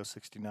Radio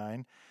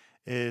 69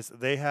 is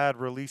they had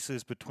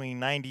releases between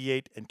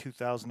 98 and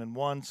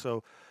 2001,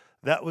 so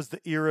that was the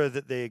era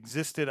that they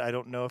existed. I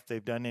don't know if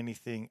they've done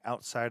anything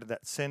outside of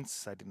that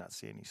since. I did not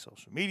see any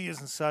social medias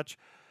and such,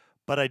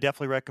 but I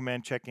definitely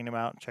recommend checking them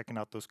out and checking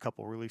out those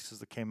couple releases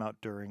that came out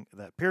during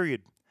that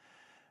period.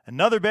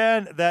 Another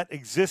band that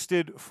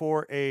existed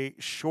for a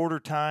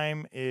shorter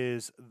time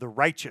is The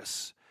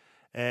Righteous.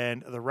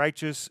 And The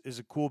Righteous is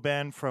a cool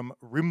band from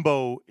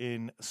Rimbo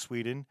in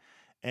Sweden.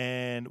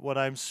 And what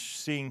I'm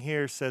seeing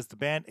here says the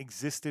band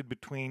existed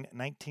between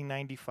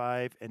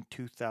 1995 and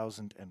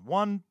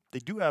 2001. They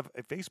do have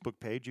a Facebook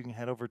page. You can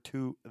head over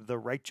to The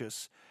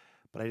Righteous,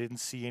 but I didn't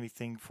see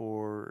anything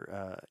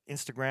for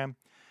Instagram.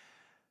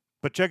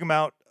 But check them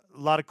out. A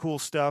lot of cool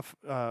stuff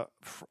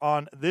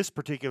on this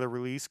particular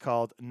release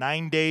called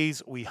 9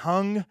 Days We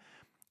Hung.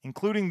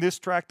 including this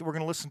track that we're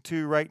going to listen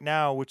to right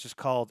now, which is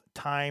called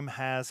Time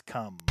Has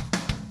Come.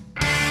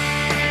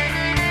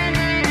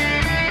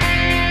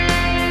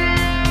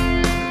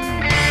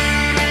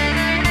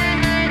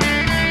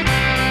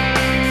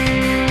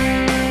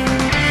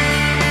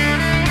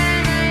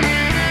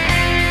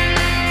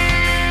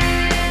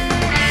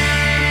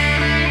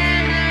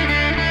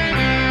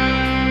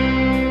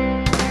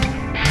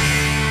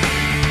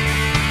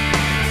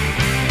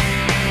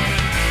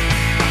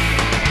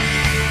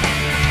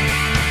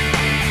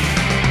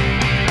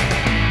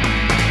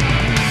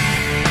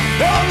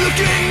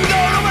 Looking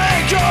down on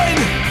mankind,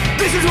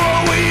 this is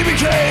what we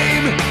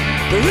became.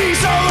 We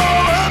saw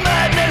our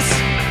madness,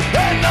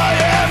 and I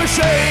am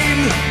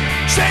ashamed.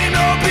 Shame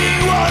of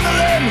being one of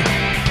them,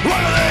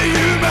 one of the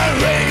human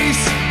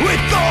race. We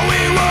thought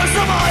we were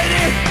so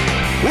mighty,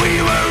 we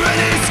were a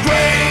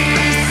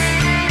disgrace.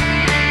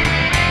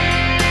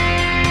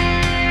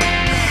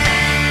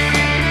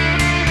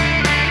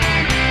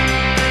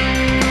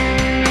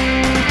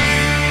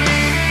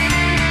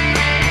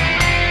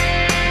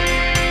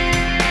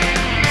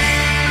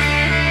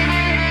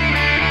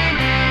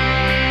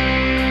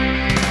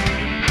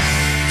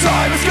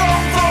 Time has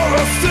come for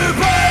us to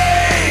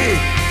pay.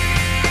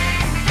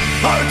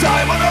 Our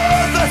time on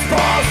earth has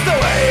passed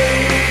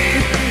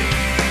away.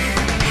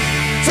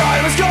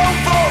 Time has come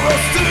for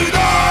us to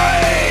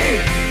die.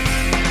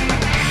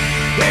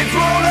 It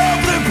won't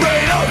help the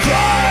brain or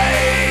cry.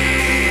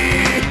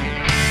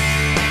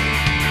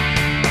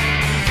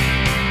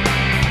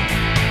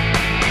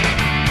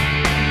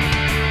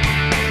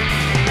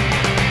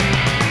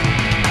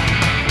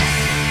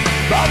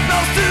 But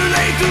now's too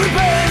late to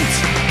repent.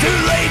 Too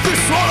late to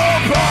swallow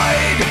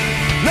pride.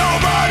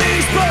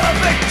 Nobody's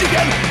perfect. You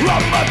can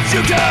run but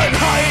you can't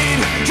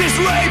hide. She's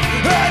raped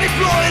and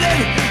exploited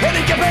and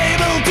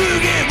incapable to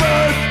give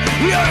birth.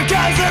 We are a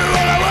cancer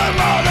on our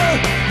mother,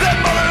 the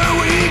mother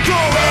we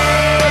call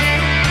Earth.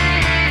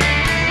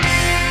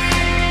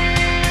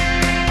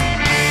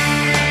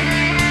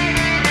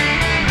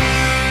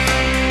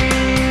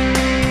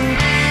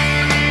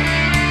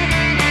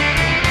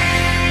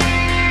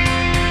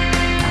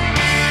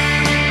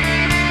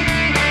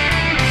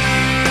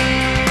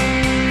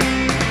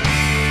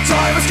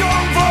 Time has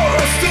come for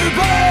us to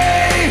pay.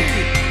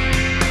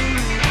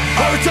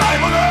 Our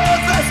time on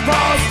earth has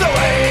passed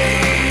away.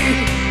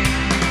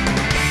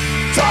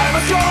 Time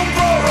has come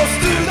for us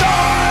to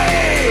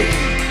die.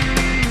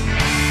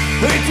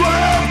 It will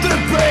help the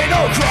brain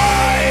or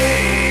cry.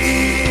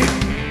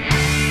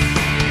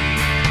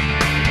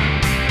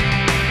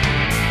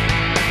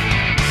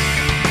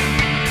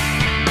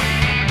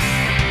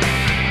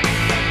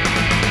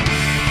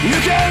 You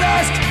can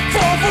ask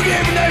for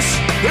forgiveness,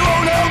 it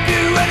won't help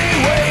you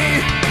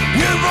anyway.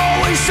 You've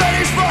always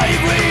satisfied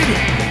your greed,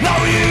 now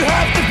you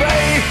have to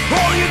pay.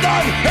 All you've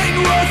done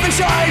ain't worth a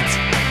shite.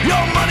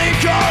 Your money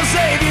can't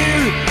save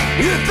you.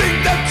 You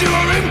think that you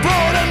are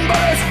important, but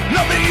there's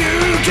nothing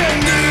you can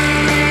do.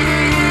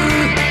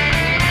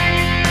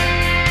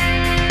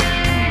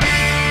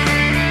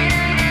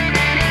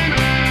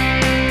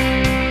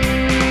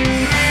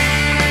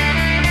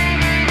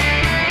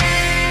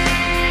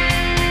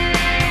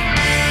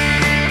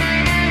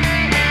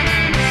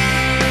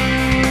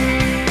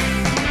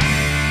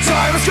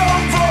 Time has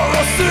come for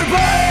us to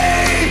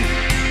pay.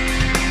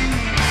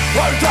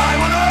 Our time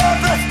on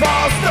earth has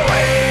passed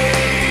away.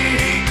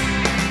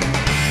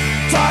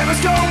 Time has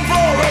come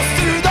for us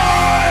to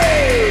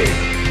die.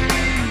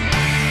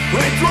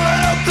 It will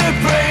help the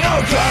brain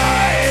or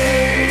cry.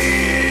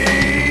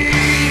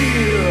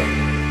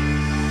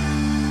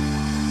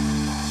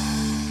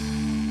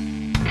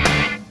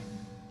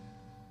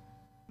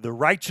 The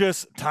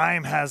Righteous,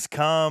 Time Has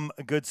Come.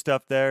 Good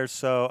stuff there.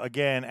 So,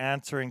 again,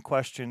 answering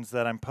questions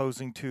that I'm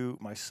posing to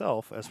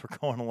myself as we're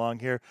going along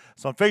here.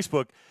 So, on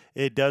Facebook,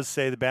 it does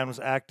say the band was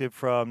active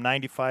from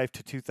 95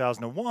 to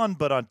 2001,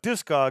 but on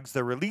Discogs,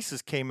 the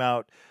releases came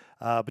out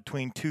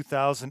between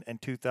 2000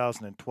 and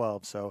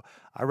 2012. So,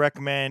 I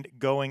recommend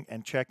going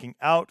and checking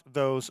out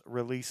those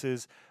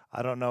releases.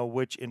 I don't know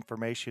which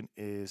information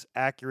is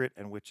accurate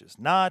and which is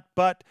not,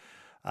 but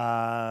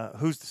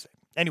who's to say?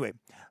 Anyway,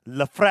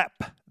 La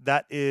Frappe,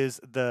 that is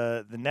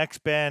the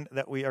next band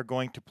that we are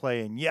going to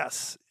play. And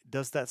yes,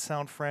 does that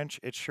sound French?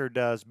 It sure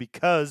does,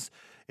 because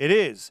it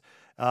is.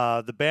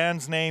 The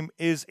band's name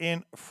is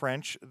in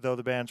French, though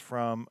the band's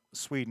from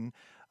Sweden.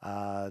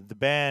 The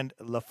band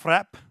La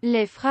Frappe,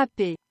 Les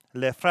Frappés.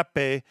 Les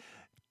Frappés,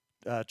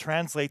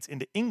 translates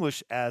into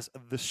English as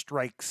The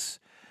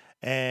Strikes.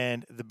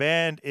 And the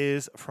band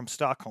is from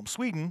Stockholm,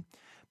 Sweden.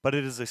 But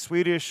it is a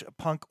Swedish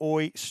punk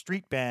oi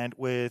street band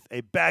with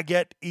a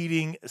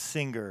baguette-eating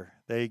singer.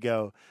 There you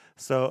go.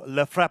 So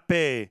Le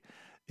Frappe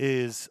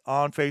is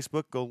on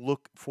Facebook. Go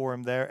look for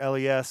him there.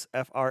 LESFRAPPES,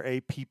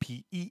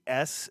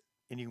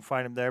 and you can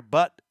find him there.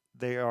 But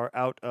they are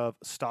out of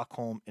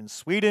Stockholm in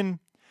Sweden.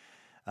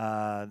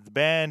 The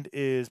band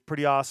is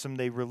pretty awesome.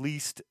 They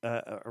released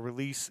a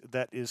release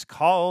that is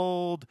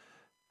called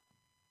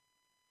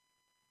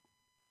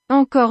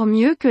Encore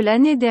mieux que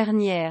l'année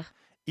dernière.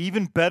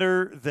 Even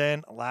Better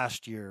Than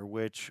Last Year,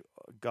 which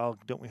God,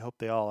 don't we hope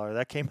they all are.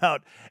 That came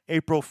out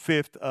April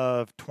 5th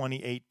of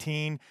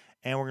 2018,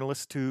 and we're going to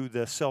listen to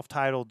the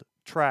self-titled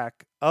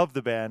track of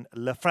the band,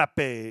 Le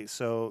Frappe.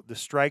 So the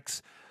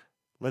Strikes,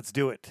 let's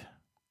do it.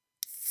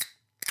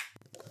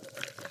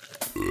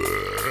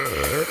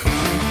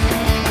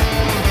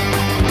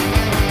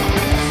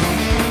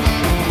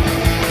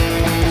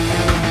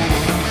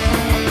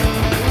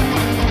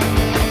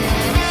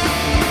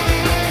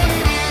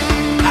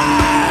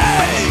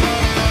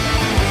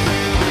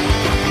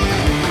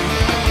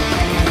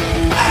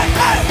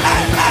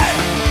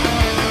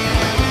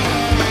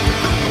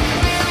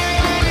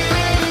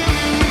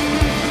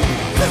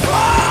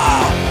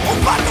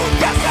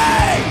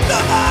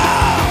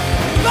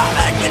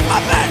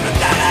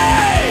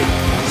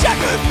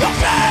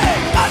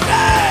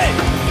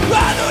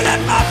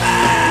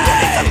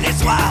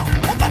 On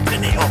va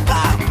traîner au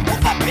bar, on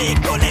va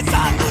picoler,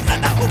 ça nous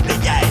aide à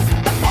oublier.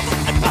 La prendre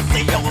est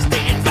passée, on se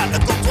dirige vers le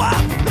comptoir.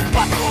 Le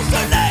patron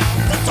se lève,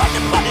 ce soir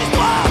n'est pas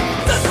l'histoire.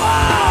 Ce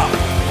soir,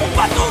 on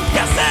va tout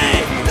casser,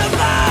 le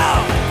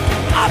bar.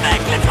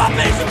 Avec les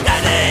frappés, je t'ai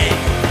dit.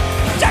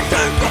 Chaque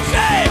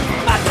courget,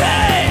 maté,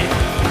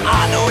 à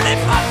nous les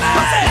frappés.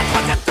 C'est la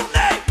troisième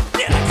tournée,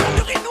 direction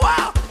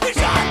l'urinoir.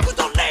 Déjà un coup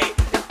dans le nez,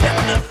 une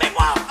perte de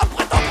mémoire.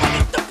 Après t'en prendre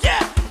une de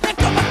pierre, et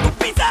comme un coup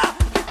bizarre,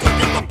 tout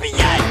est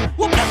coupillé.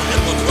 Ou bien le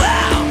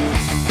comptoir.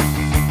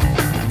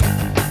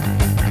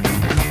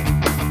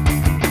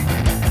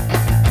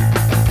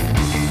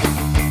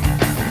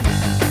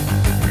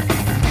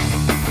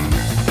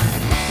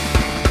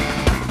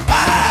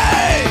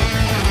 Hey!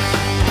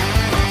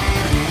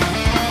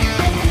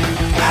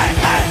 Hey,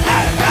 hey,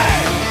 hey, hey!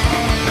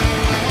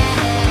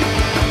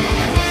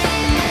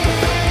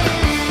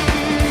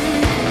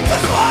 Ce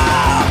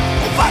soir,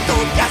 on va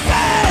tout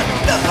casser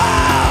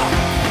devant.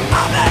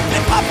 Avec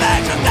les frappés,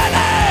 je t'ai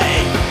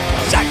dit.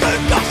 Chaque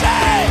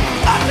gorgée,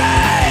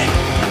 maté,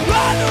 à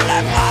nous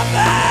les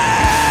frapper.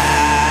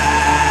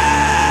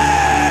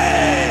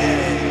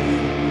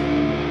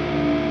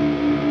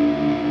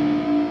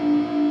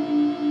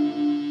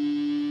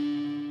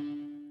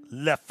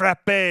 Le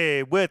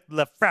Frappe with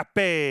Le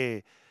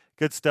Frappe.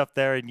 Good stuff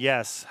there. And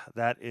yes,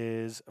 that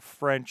is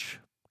French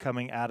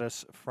coming at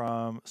us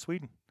from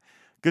Sweden.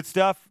 Good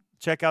stuff.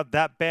 Check out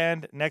that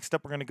band. Next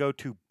up, we're going to go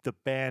to the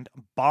band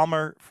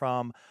Bomber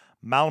from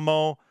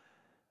Malmo.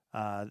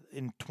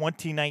 In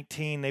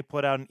 2019, they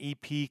put out an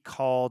EP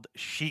called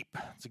Sheep.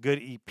 It's a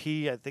good EP.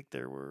 I think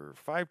there were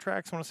 5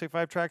 tracks. I want to say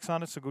 5 tracks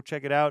on it, so go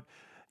check it out.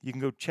 You can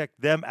go check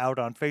them out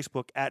on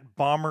Facebook at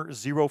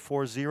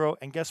Bomber040.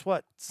 And guess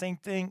what? Same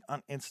thing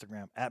on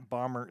Instagram at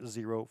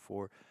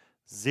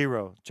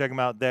Bomber040. Check them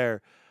out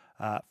there.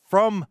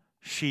 From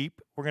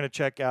Sheep, we're going to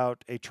check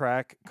out a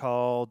track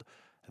called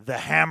The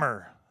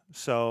Hammer.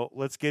 So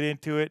let's get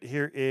into it.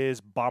 Here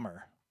is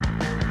Bomber.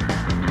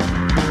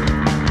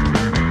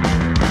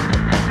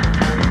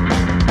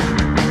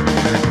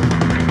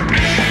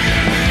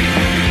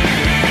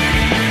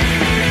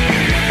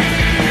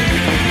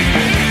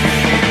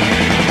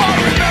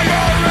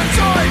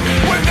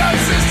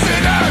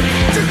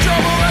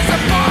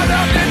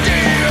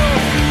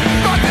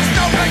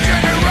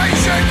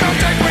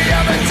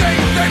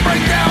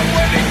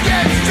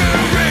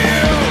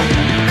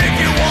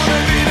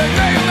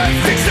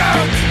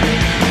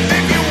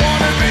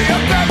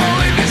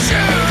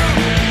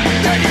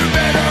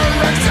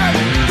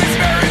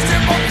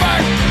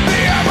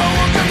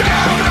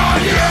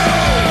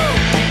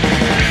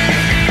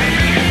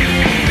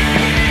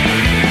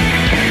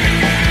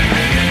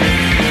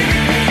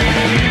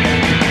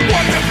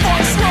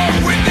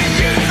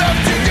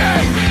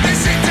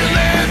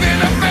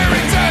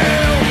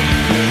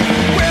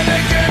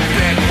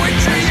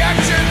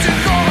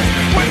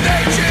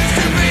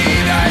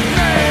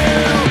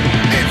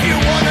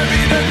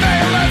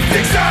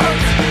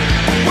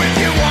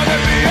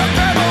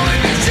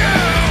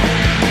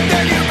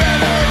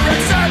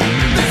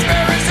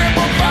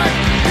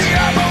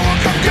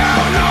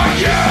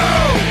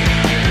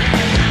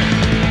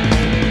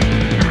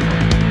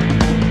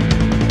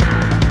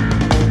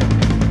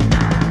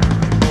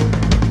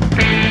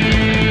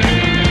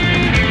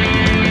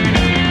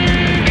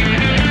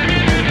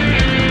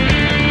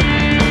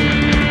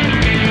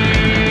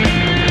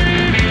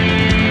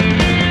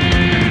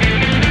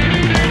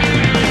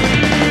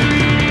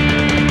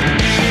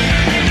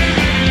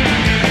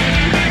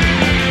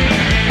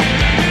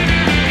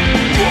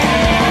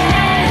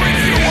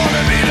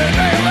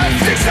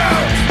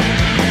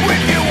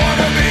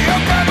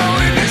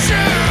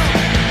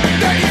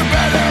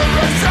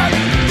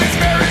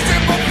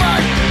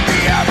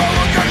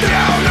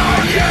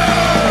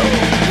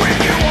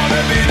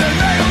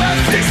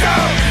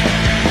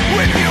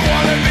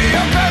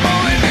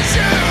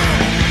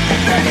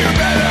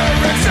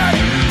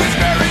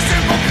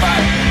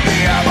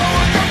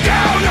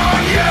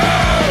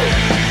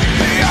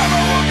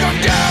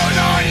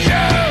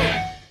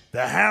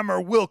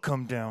 Will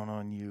come down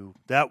on you.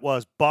 That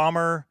was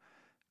Bomber.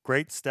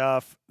 Great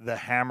stuff. The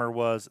Hammer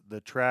was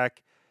the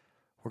track.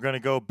 We're going to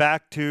go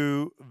back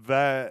to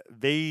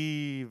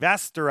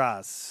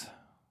Västerås.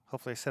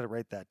 Hopefully I said it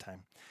right that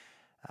time.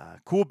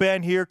 Cool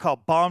band here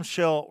called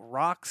Bombshell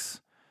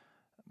Rocks.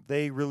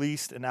 They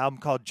released an album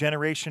called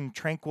Generation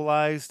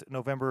Tranquilized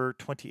November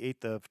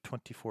 28th of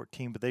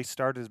 2014, but they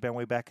started as a band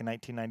way back in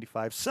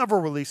 1995.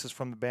 Several releases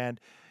from the band.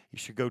 You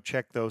should go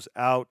check those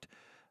out.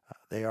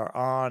 They are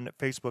on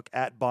Facebook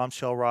at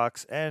Bombshell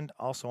Rocks and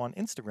also on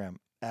Instagram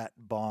at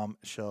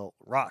Bombshell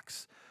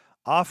Rocks.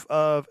 Off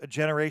of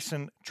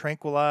Generation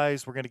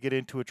Tranquilized, we're going to get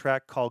into a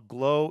track called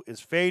Glow is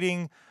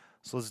Fading.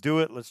 So let's do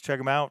it. Let's check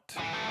them out.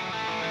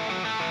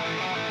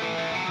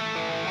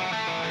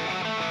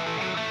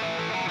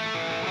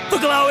 The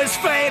glow is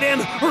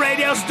fading,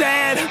 radio's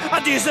dead, a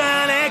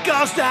decent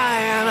echo's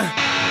dying.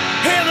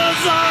 Hear the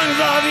songs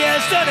of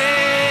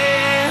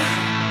yesterday.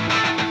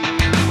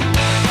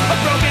 A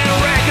broken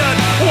record,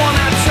 worn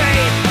out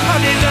tape, a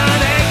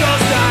decent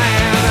echo's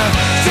dying.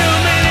 Too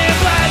many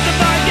flags to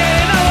fight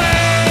getting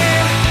away.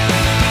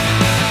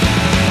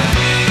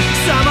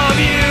 Some of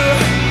you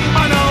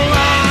are no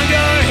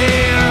longer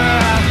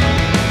here.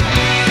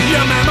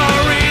 Your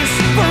memories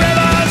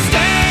forever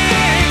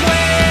stay clear.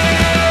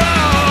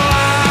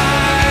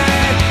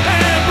 I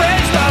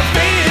embrace the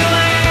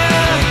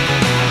feeling,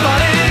 but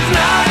it's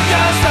not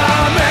just a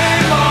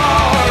memory.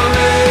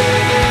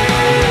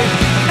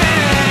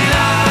 And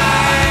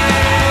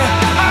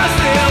I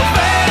still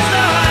face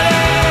the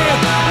day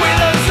with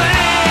the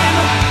same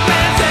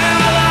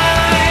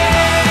mentality.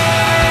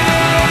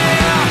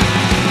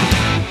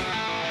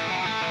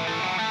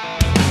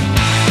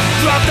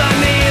 Drop the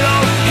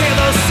needle, hear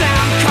the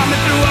sound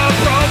coming through a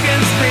broken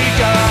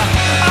speaker.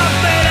 A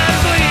faded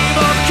sleeve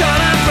of cut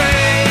and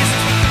paste.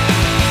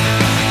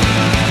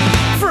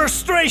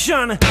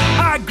 Frustration,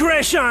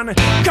 aggression,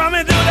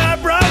 coming through that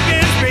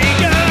broken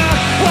speaker.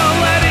 Won't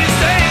let it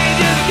stay,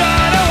 just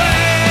gotta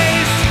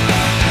waste.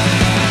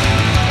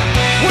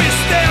 We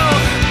still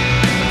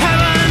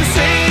haven't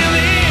seen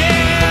the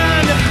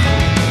end.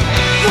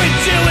 We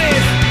do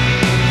it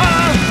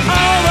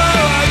all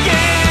over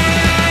again.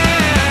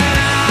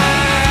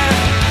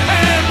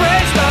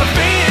 Embrace the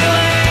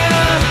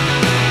feeling,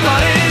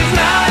 but it's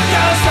not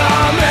just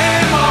a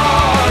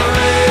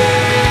memory.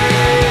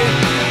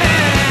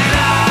 And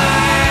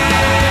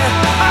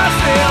I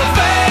still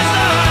face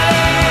the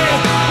day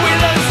with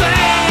the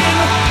same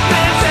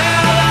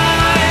mentality.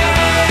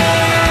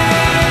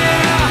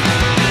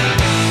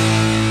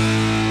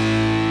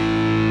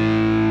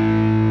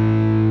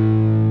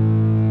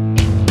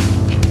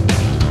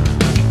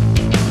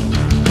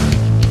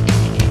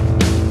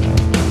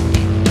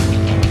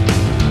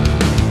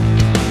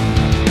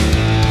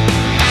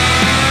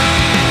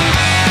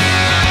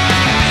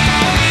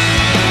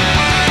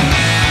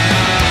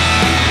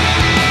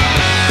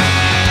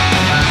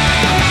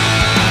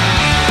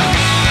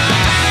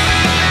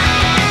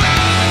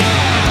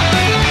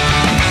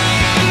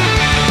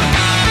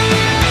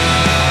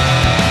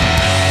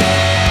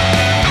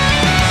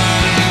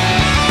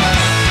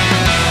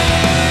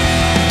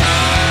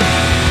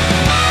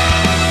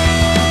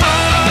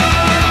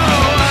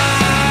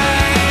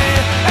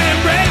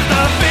 Embrace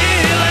the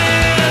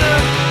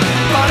feeling,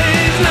 but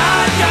it's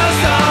not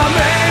just a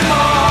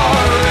memory.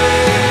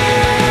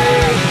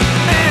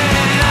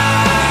 And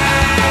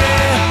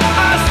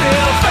I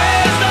still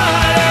face the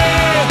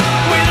day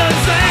with the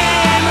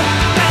same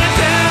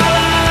mentality.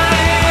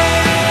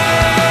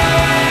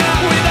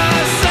 With the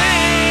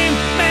same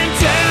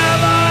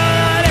mentality.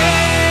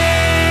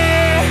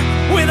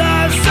 With the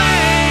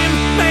same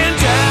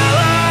mentality.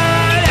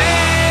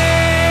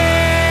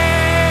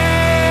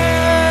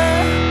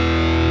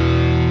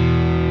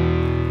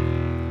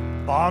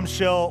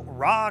 Bombshell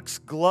Rocks,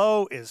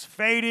 Glow is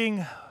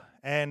Fading,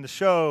 and the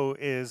show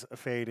is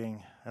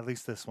fading. At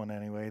least this one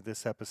anyway,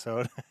 this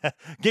episode.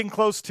 Getting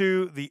close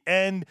to the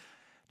end.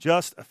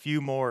 Just a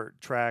few more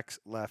tracks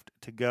left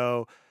to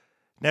go.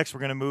 Next, we're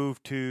going to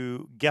move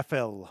to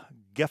Gefle,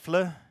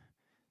 Gefle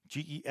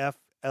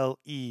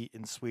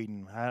in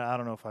Sweden. I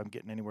don't know if I'm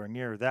getting anywhere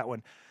near that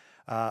one.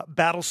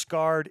 Battle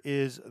Scarred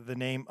is the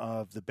name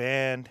of the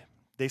band.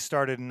 They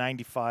started in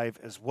 95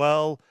 as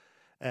well.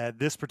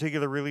 This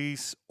particular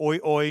release, Oi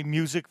Oi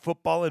Music,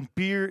 Football, and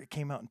Beer, it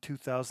came out in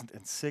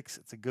 2006.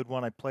 It's a good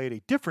one. I played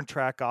a different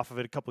track off of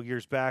it a couple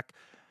years back.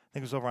 I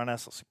think it was over on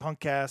SLC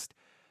Punkcast.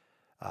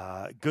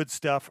 Good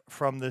stuff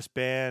from this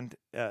band.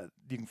 You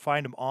can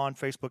find them on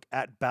Facebook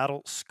at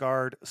Battle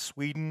Scarred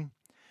Sweden.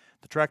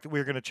 The track that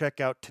we're going to check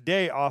out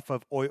today off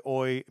of Oi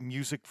Oi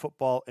Music,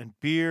 Football, and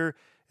Beer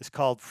is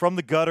called From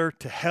the Gutter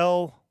to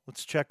Hell.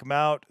 Let's check them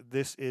out.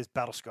 This is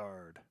Battle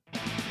Scarred.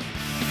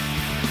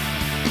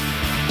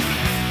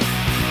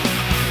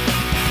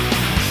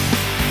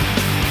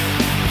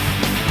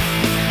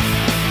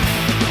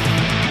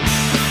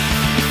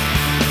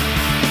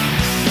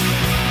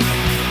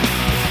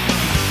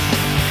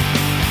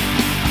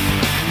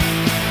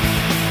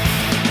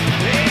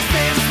 Is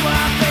this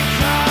what they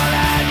call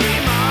a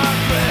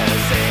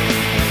democracy?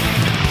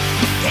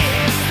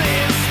 Is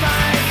this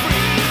my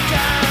free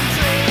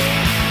country?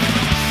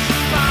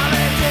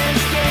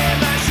 Politics give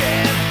a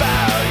shit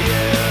about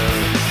you.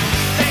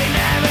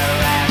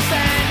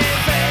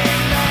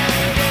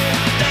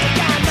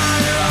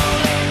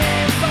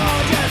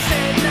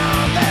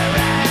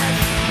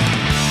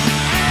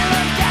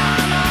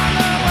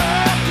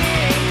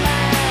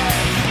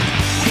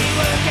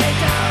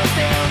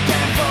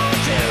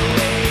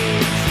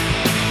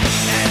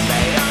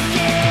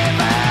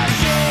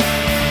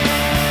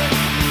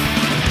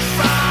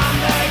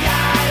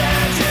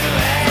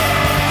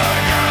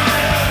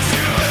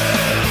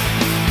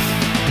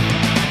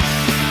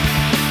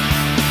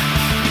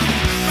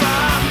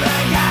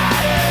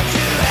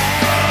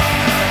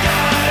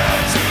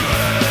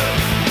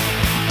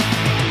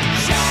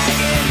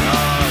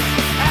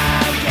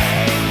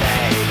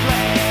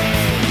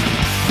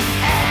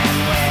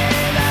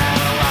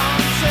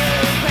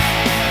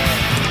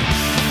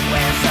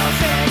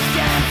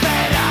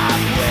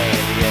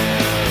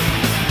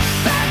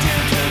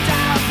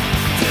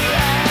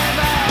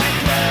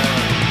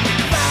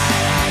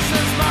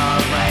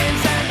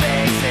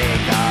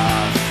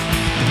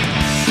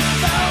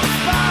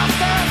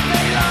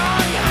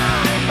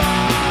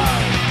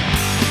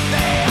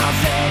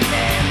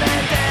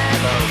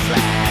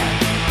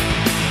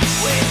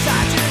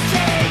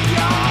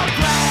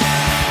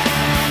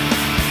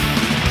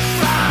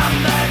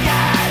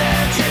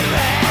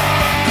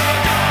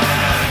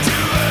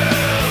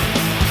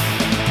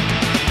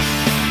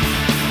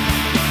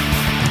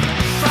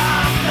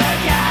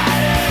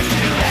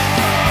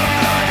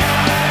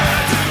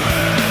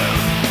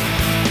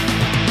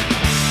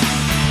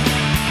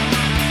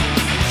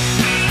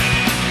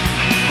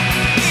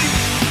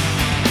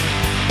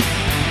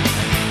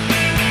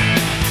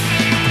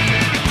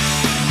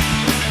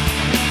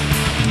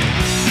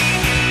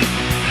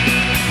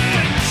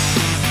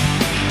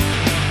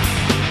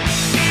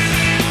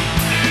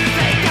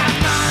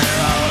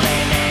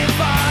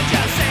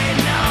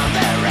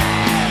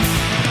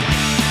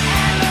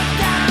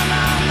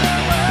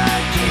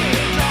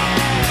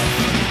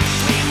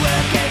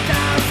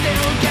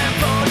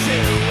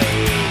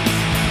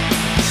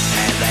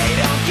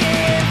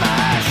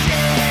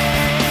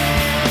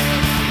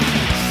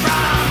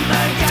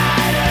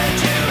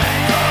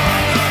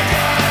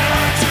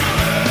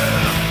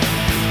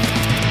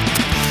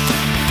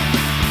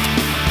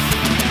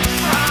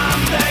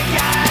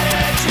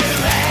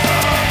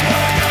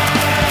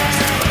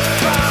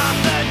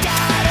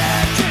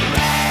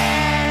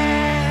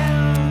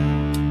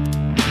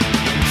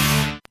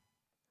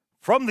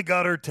 From the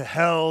Gutter to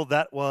Hell,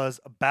 that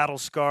was Battle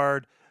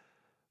Scarred.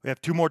 We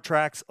have 2 more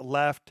tracks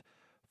left.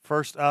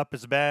 First up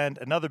is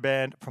another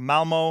band from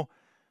Malmo.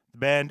 The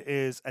band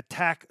is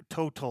Attack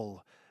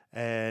Total.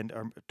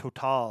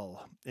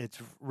 Total.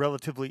 It's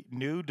relatively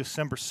new,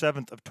 December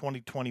 7th of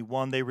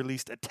 2021. They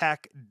released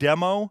Attack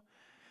Demo,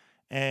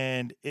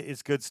 and it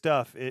is good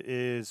stuff. It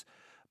is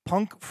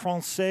punk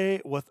français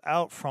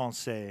without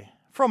français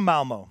from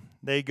Malmo.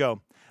 There you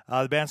go.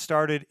 The band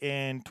started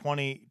in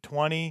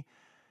 2020.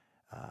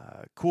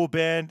 Cool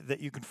band that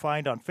you can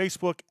find on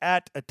Facebook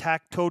at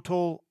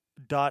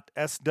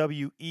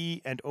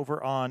attacktotal.swe and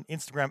over on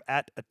Instagram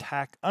at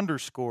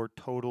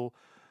attack_total.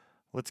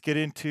 Let's get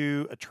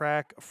into a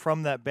track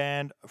from that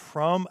band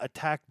from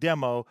Attack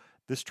Demo.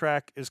 This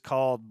track is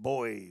called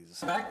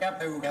Boys. Backa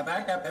buga,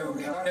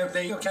 upp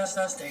dig och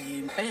kasta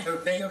sten,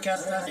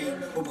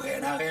 och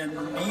bränna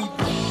en bit.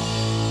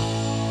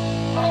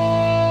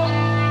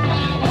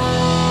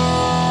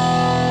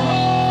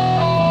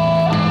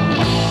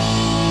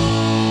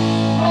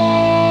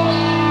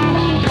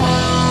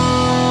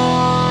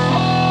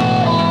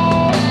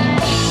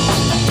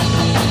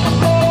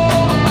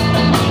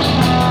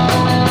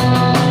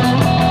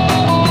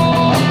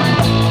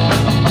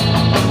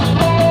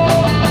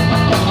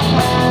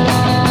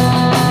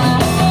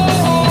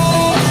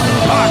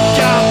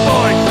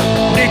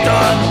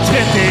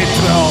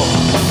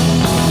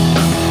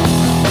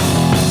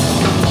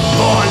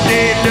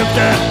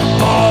 Lukten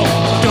var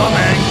de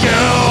en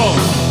går.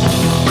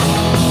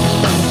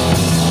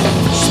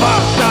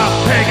 Svarta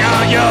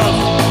pengar gör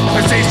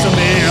precis som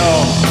vi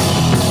gör.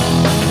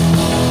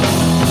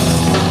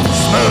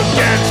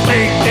 Smuggen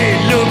sprit i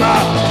lumma,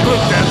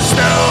 bukten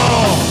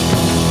står.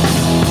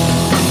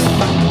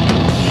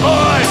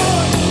 Boys,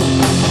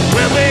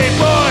 we'll be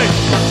boys,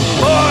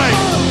 boys.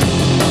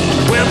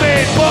 We'll be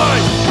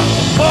boys,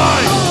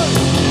 boys.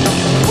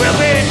 We'll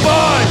be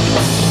boys.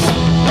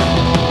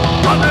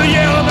 Om du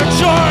ger dem en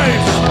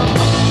choice.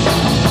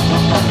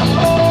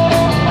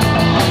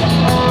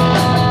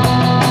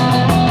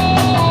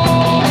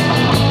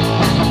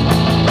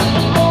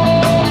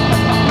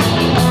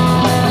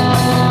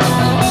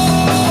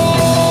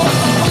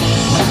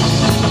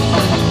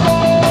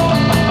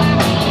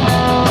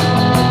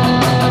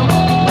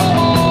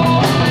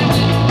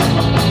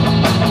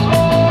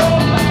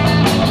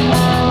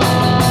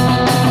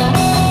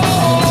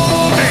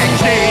 En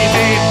kniv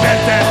i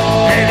bältet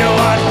är då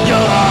att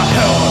göra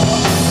hål.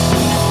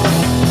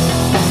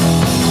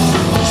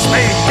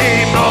 Sprit i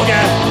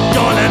magen,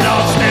 galen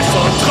av stress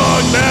och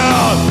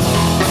trångmål.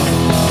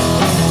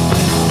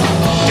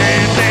 Det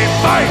blir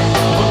fight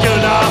på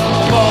grund av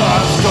bara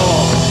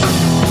skår.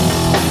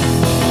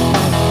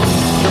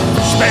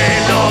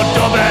 Spel och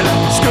dobbel,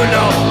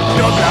 skulder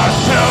dubblas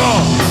på.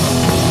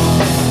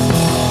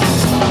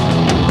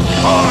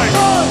 Boys,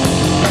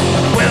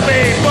 we'll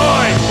be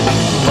boys,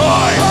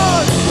 boys.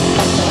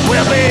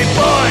 We'll be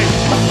boys,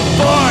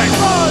 boys.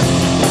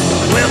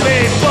 We'll be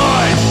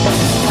boys.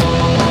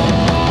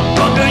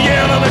 Om du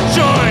ger dem en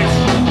choice.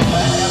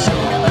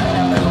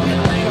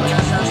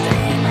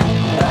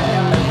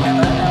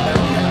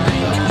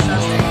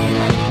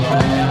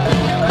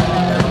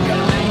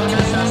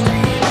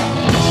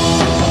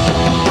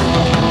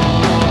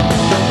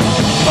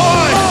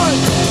 Boys,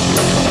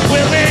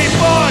 we'll be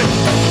boys,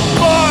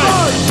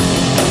 boys.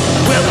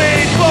 We'll be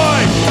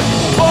boys,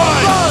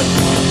 boys.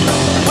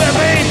 We'll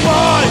be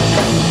boys.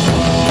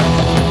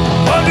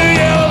 Om du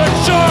ger dem en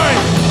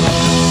choice.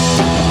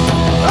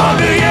 Om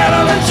du ger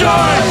dem en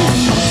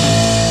choice.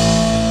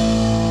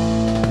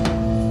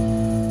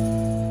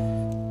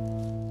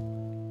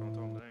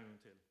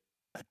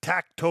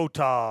 Attack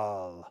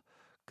Total.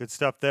 Good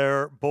stuff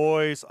there,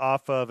 Boys,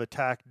 off of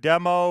Attack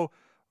Demo.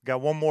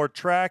 Got one more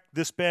track.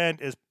 This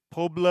band is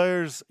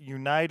Poblers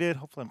United.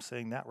 Hopefully I'm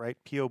saying that right.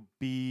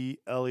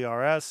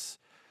 Poblers.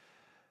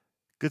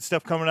 Good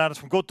stuff coming at us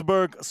from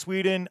Gothenburg,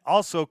 Sweden.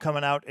 Also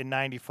coming out in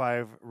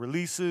 95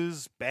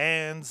 releases,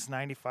 bands.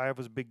 95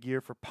 was a big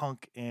year for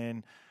punk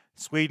in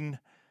Sweden.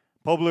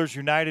 Poblers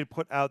United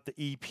put out the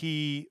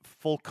EP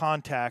Full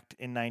Contact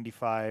in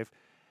 95.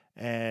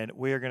 And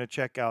we are going to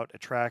check out a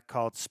track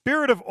called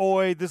Spirit of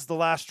Oi. This is the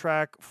last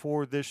track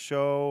for this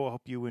show. I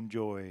hope you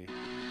enjoy.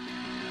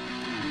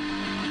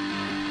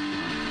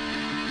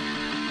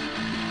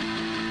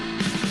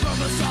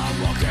 Brothers are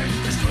walking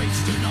the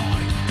streets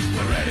tonight.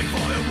 We're ready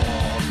for the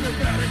war,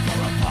 preparing for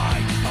a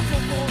fight. A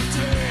football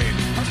team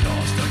has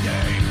lost the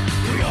game.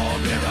 We all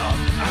get up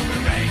and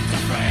we ain't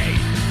afraid.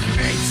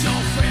 It's no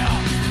fear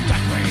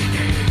that we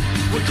need.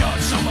 We got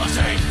so much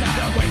hate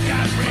that we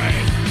can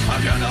breathe. I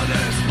cannot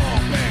let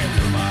smoke bear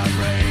through my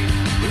brain.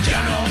 We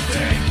cannot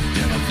think,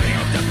 cannot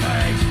feel the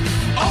pain.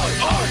 Oi,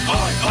 oi,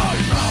 oi, oi,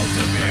 proud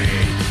to be.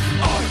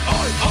 Oi,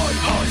 oi, oi,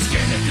 oi,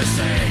 skinny to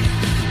see.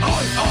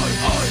 Oi, oi,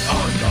 oi,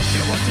 oi, not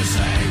sure what to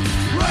say.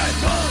 Red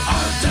Bull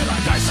until I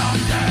die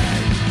someday.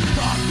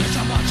 Darkness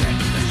are marching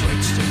the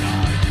streets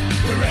tonight.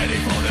 We're ready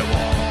for the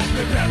war,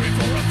 preparing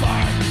for a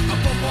fight. A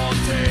football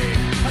team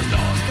has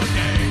lost the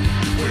game.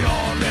 We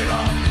all live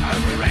up and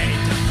we reign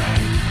to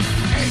fame.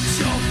 It's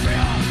your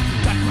fear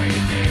that we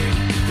need.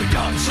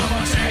 bunch of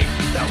a tape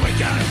that we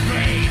can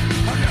read.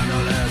 Another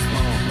last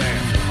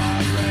moment from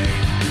my brain.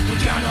 We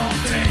cannot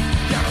think,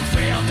 cannot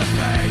feel the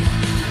pain.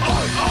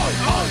 Oi, oi,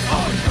 oi,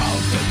 oi,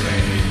 proud to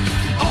be.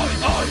 Oi,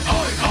 oi,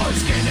 oi, oi,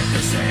 skin in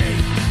the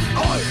sea.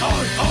 Oi,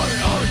 oi, oi,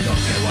 oi, don't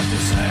care what to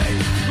say.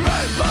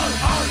 Rebel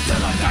out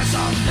till I die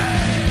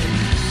someday.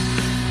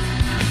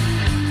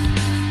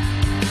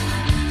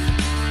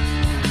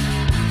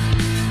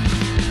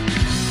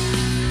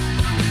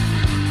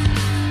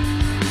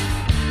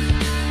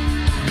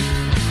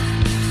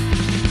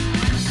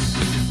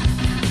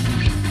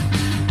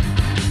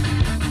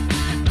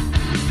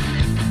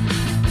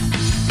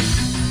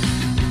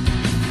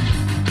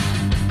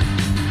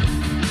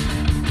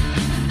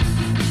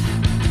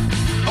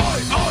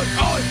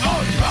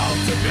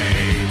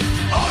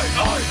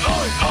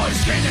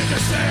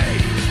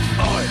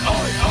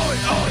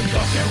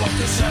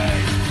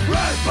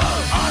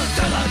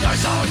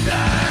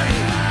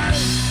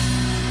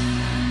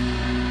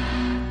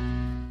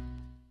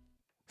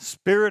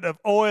 Spirit of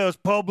Oils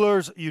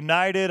Publishers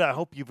United. I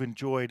hope you've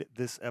enjoyed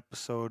this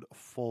episode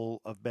full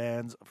of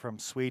bands from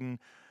Sweden.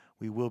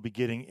 We will be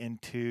getting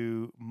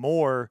into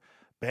more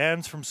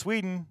bands from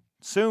Sweden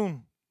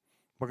soon.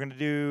 We're going to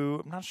do,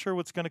 I'm not sure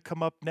what's going to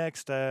come up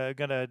next. I'm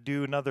going to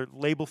do another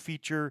label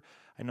feature.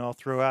 I know I'll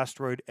throw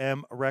Asteroid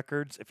M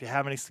Records. If you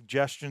have any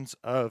suggestions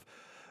of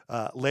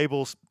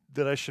labels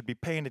that I should be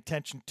paying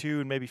attention to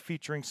and maybe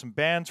featuring some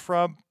bands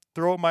from,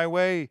 throw it my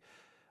way.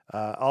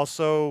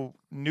 Also,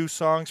 new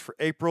songs for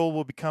April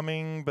will be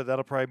coming, but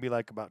that'll probably be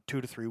like about 2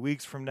 to 3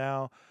 weeks from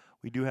now.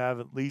 We do have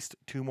at least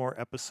 2 more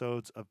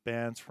episodes of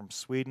bands from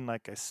Sweden.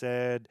 Like I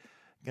said,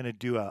 going to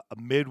do a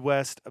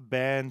Midwest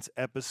bands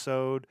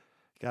episode.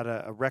 Got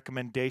a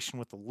recommendation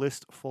with a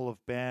list full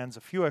of bands.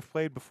 A few I've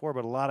played before,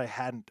 but a lot I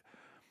hadn't.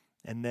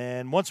 And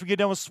then once we get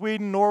done with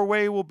Sweden,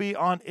 Norway will be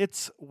on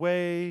its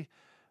way.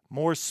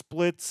 More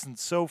splits and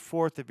so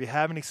forth. If you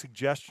have any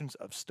suggestions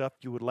of stuff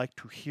you would like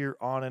to hear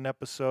on an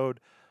episode,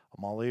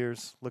 I'm all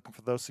ears, looking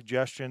for those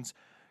suggestions.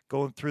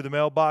 Going through the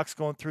mailbox,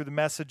 going through the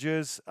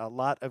messages. A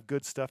lot of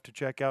good stuff to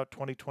check out.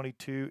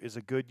 2022 is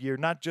a good year,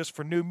 not just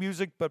for new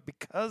music, but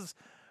because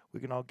we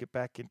can all get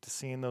back into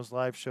seeing those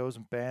live shows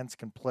and bands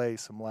can play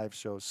some live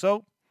shows.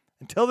 So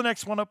until the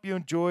next one, hope you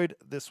enjoyed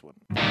this one.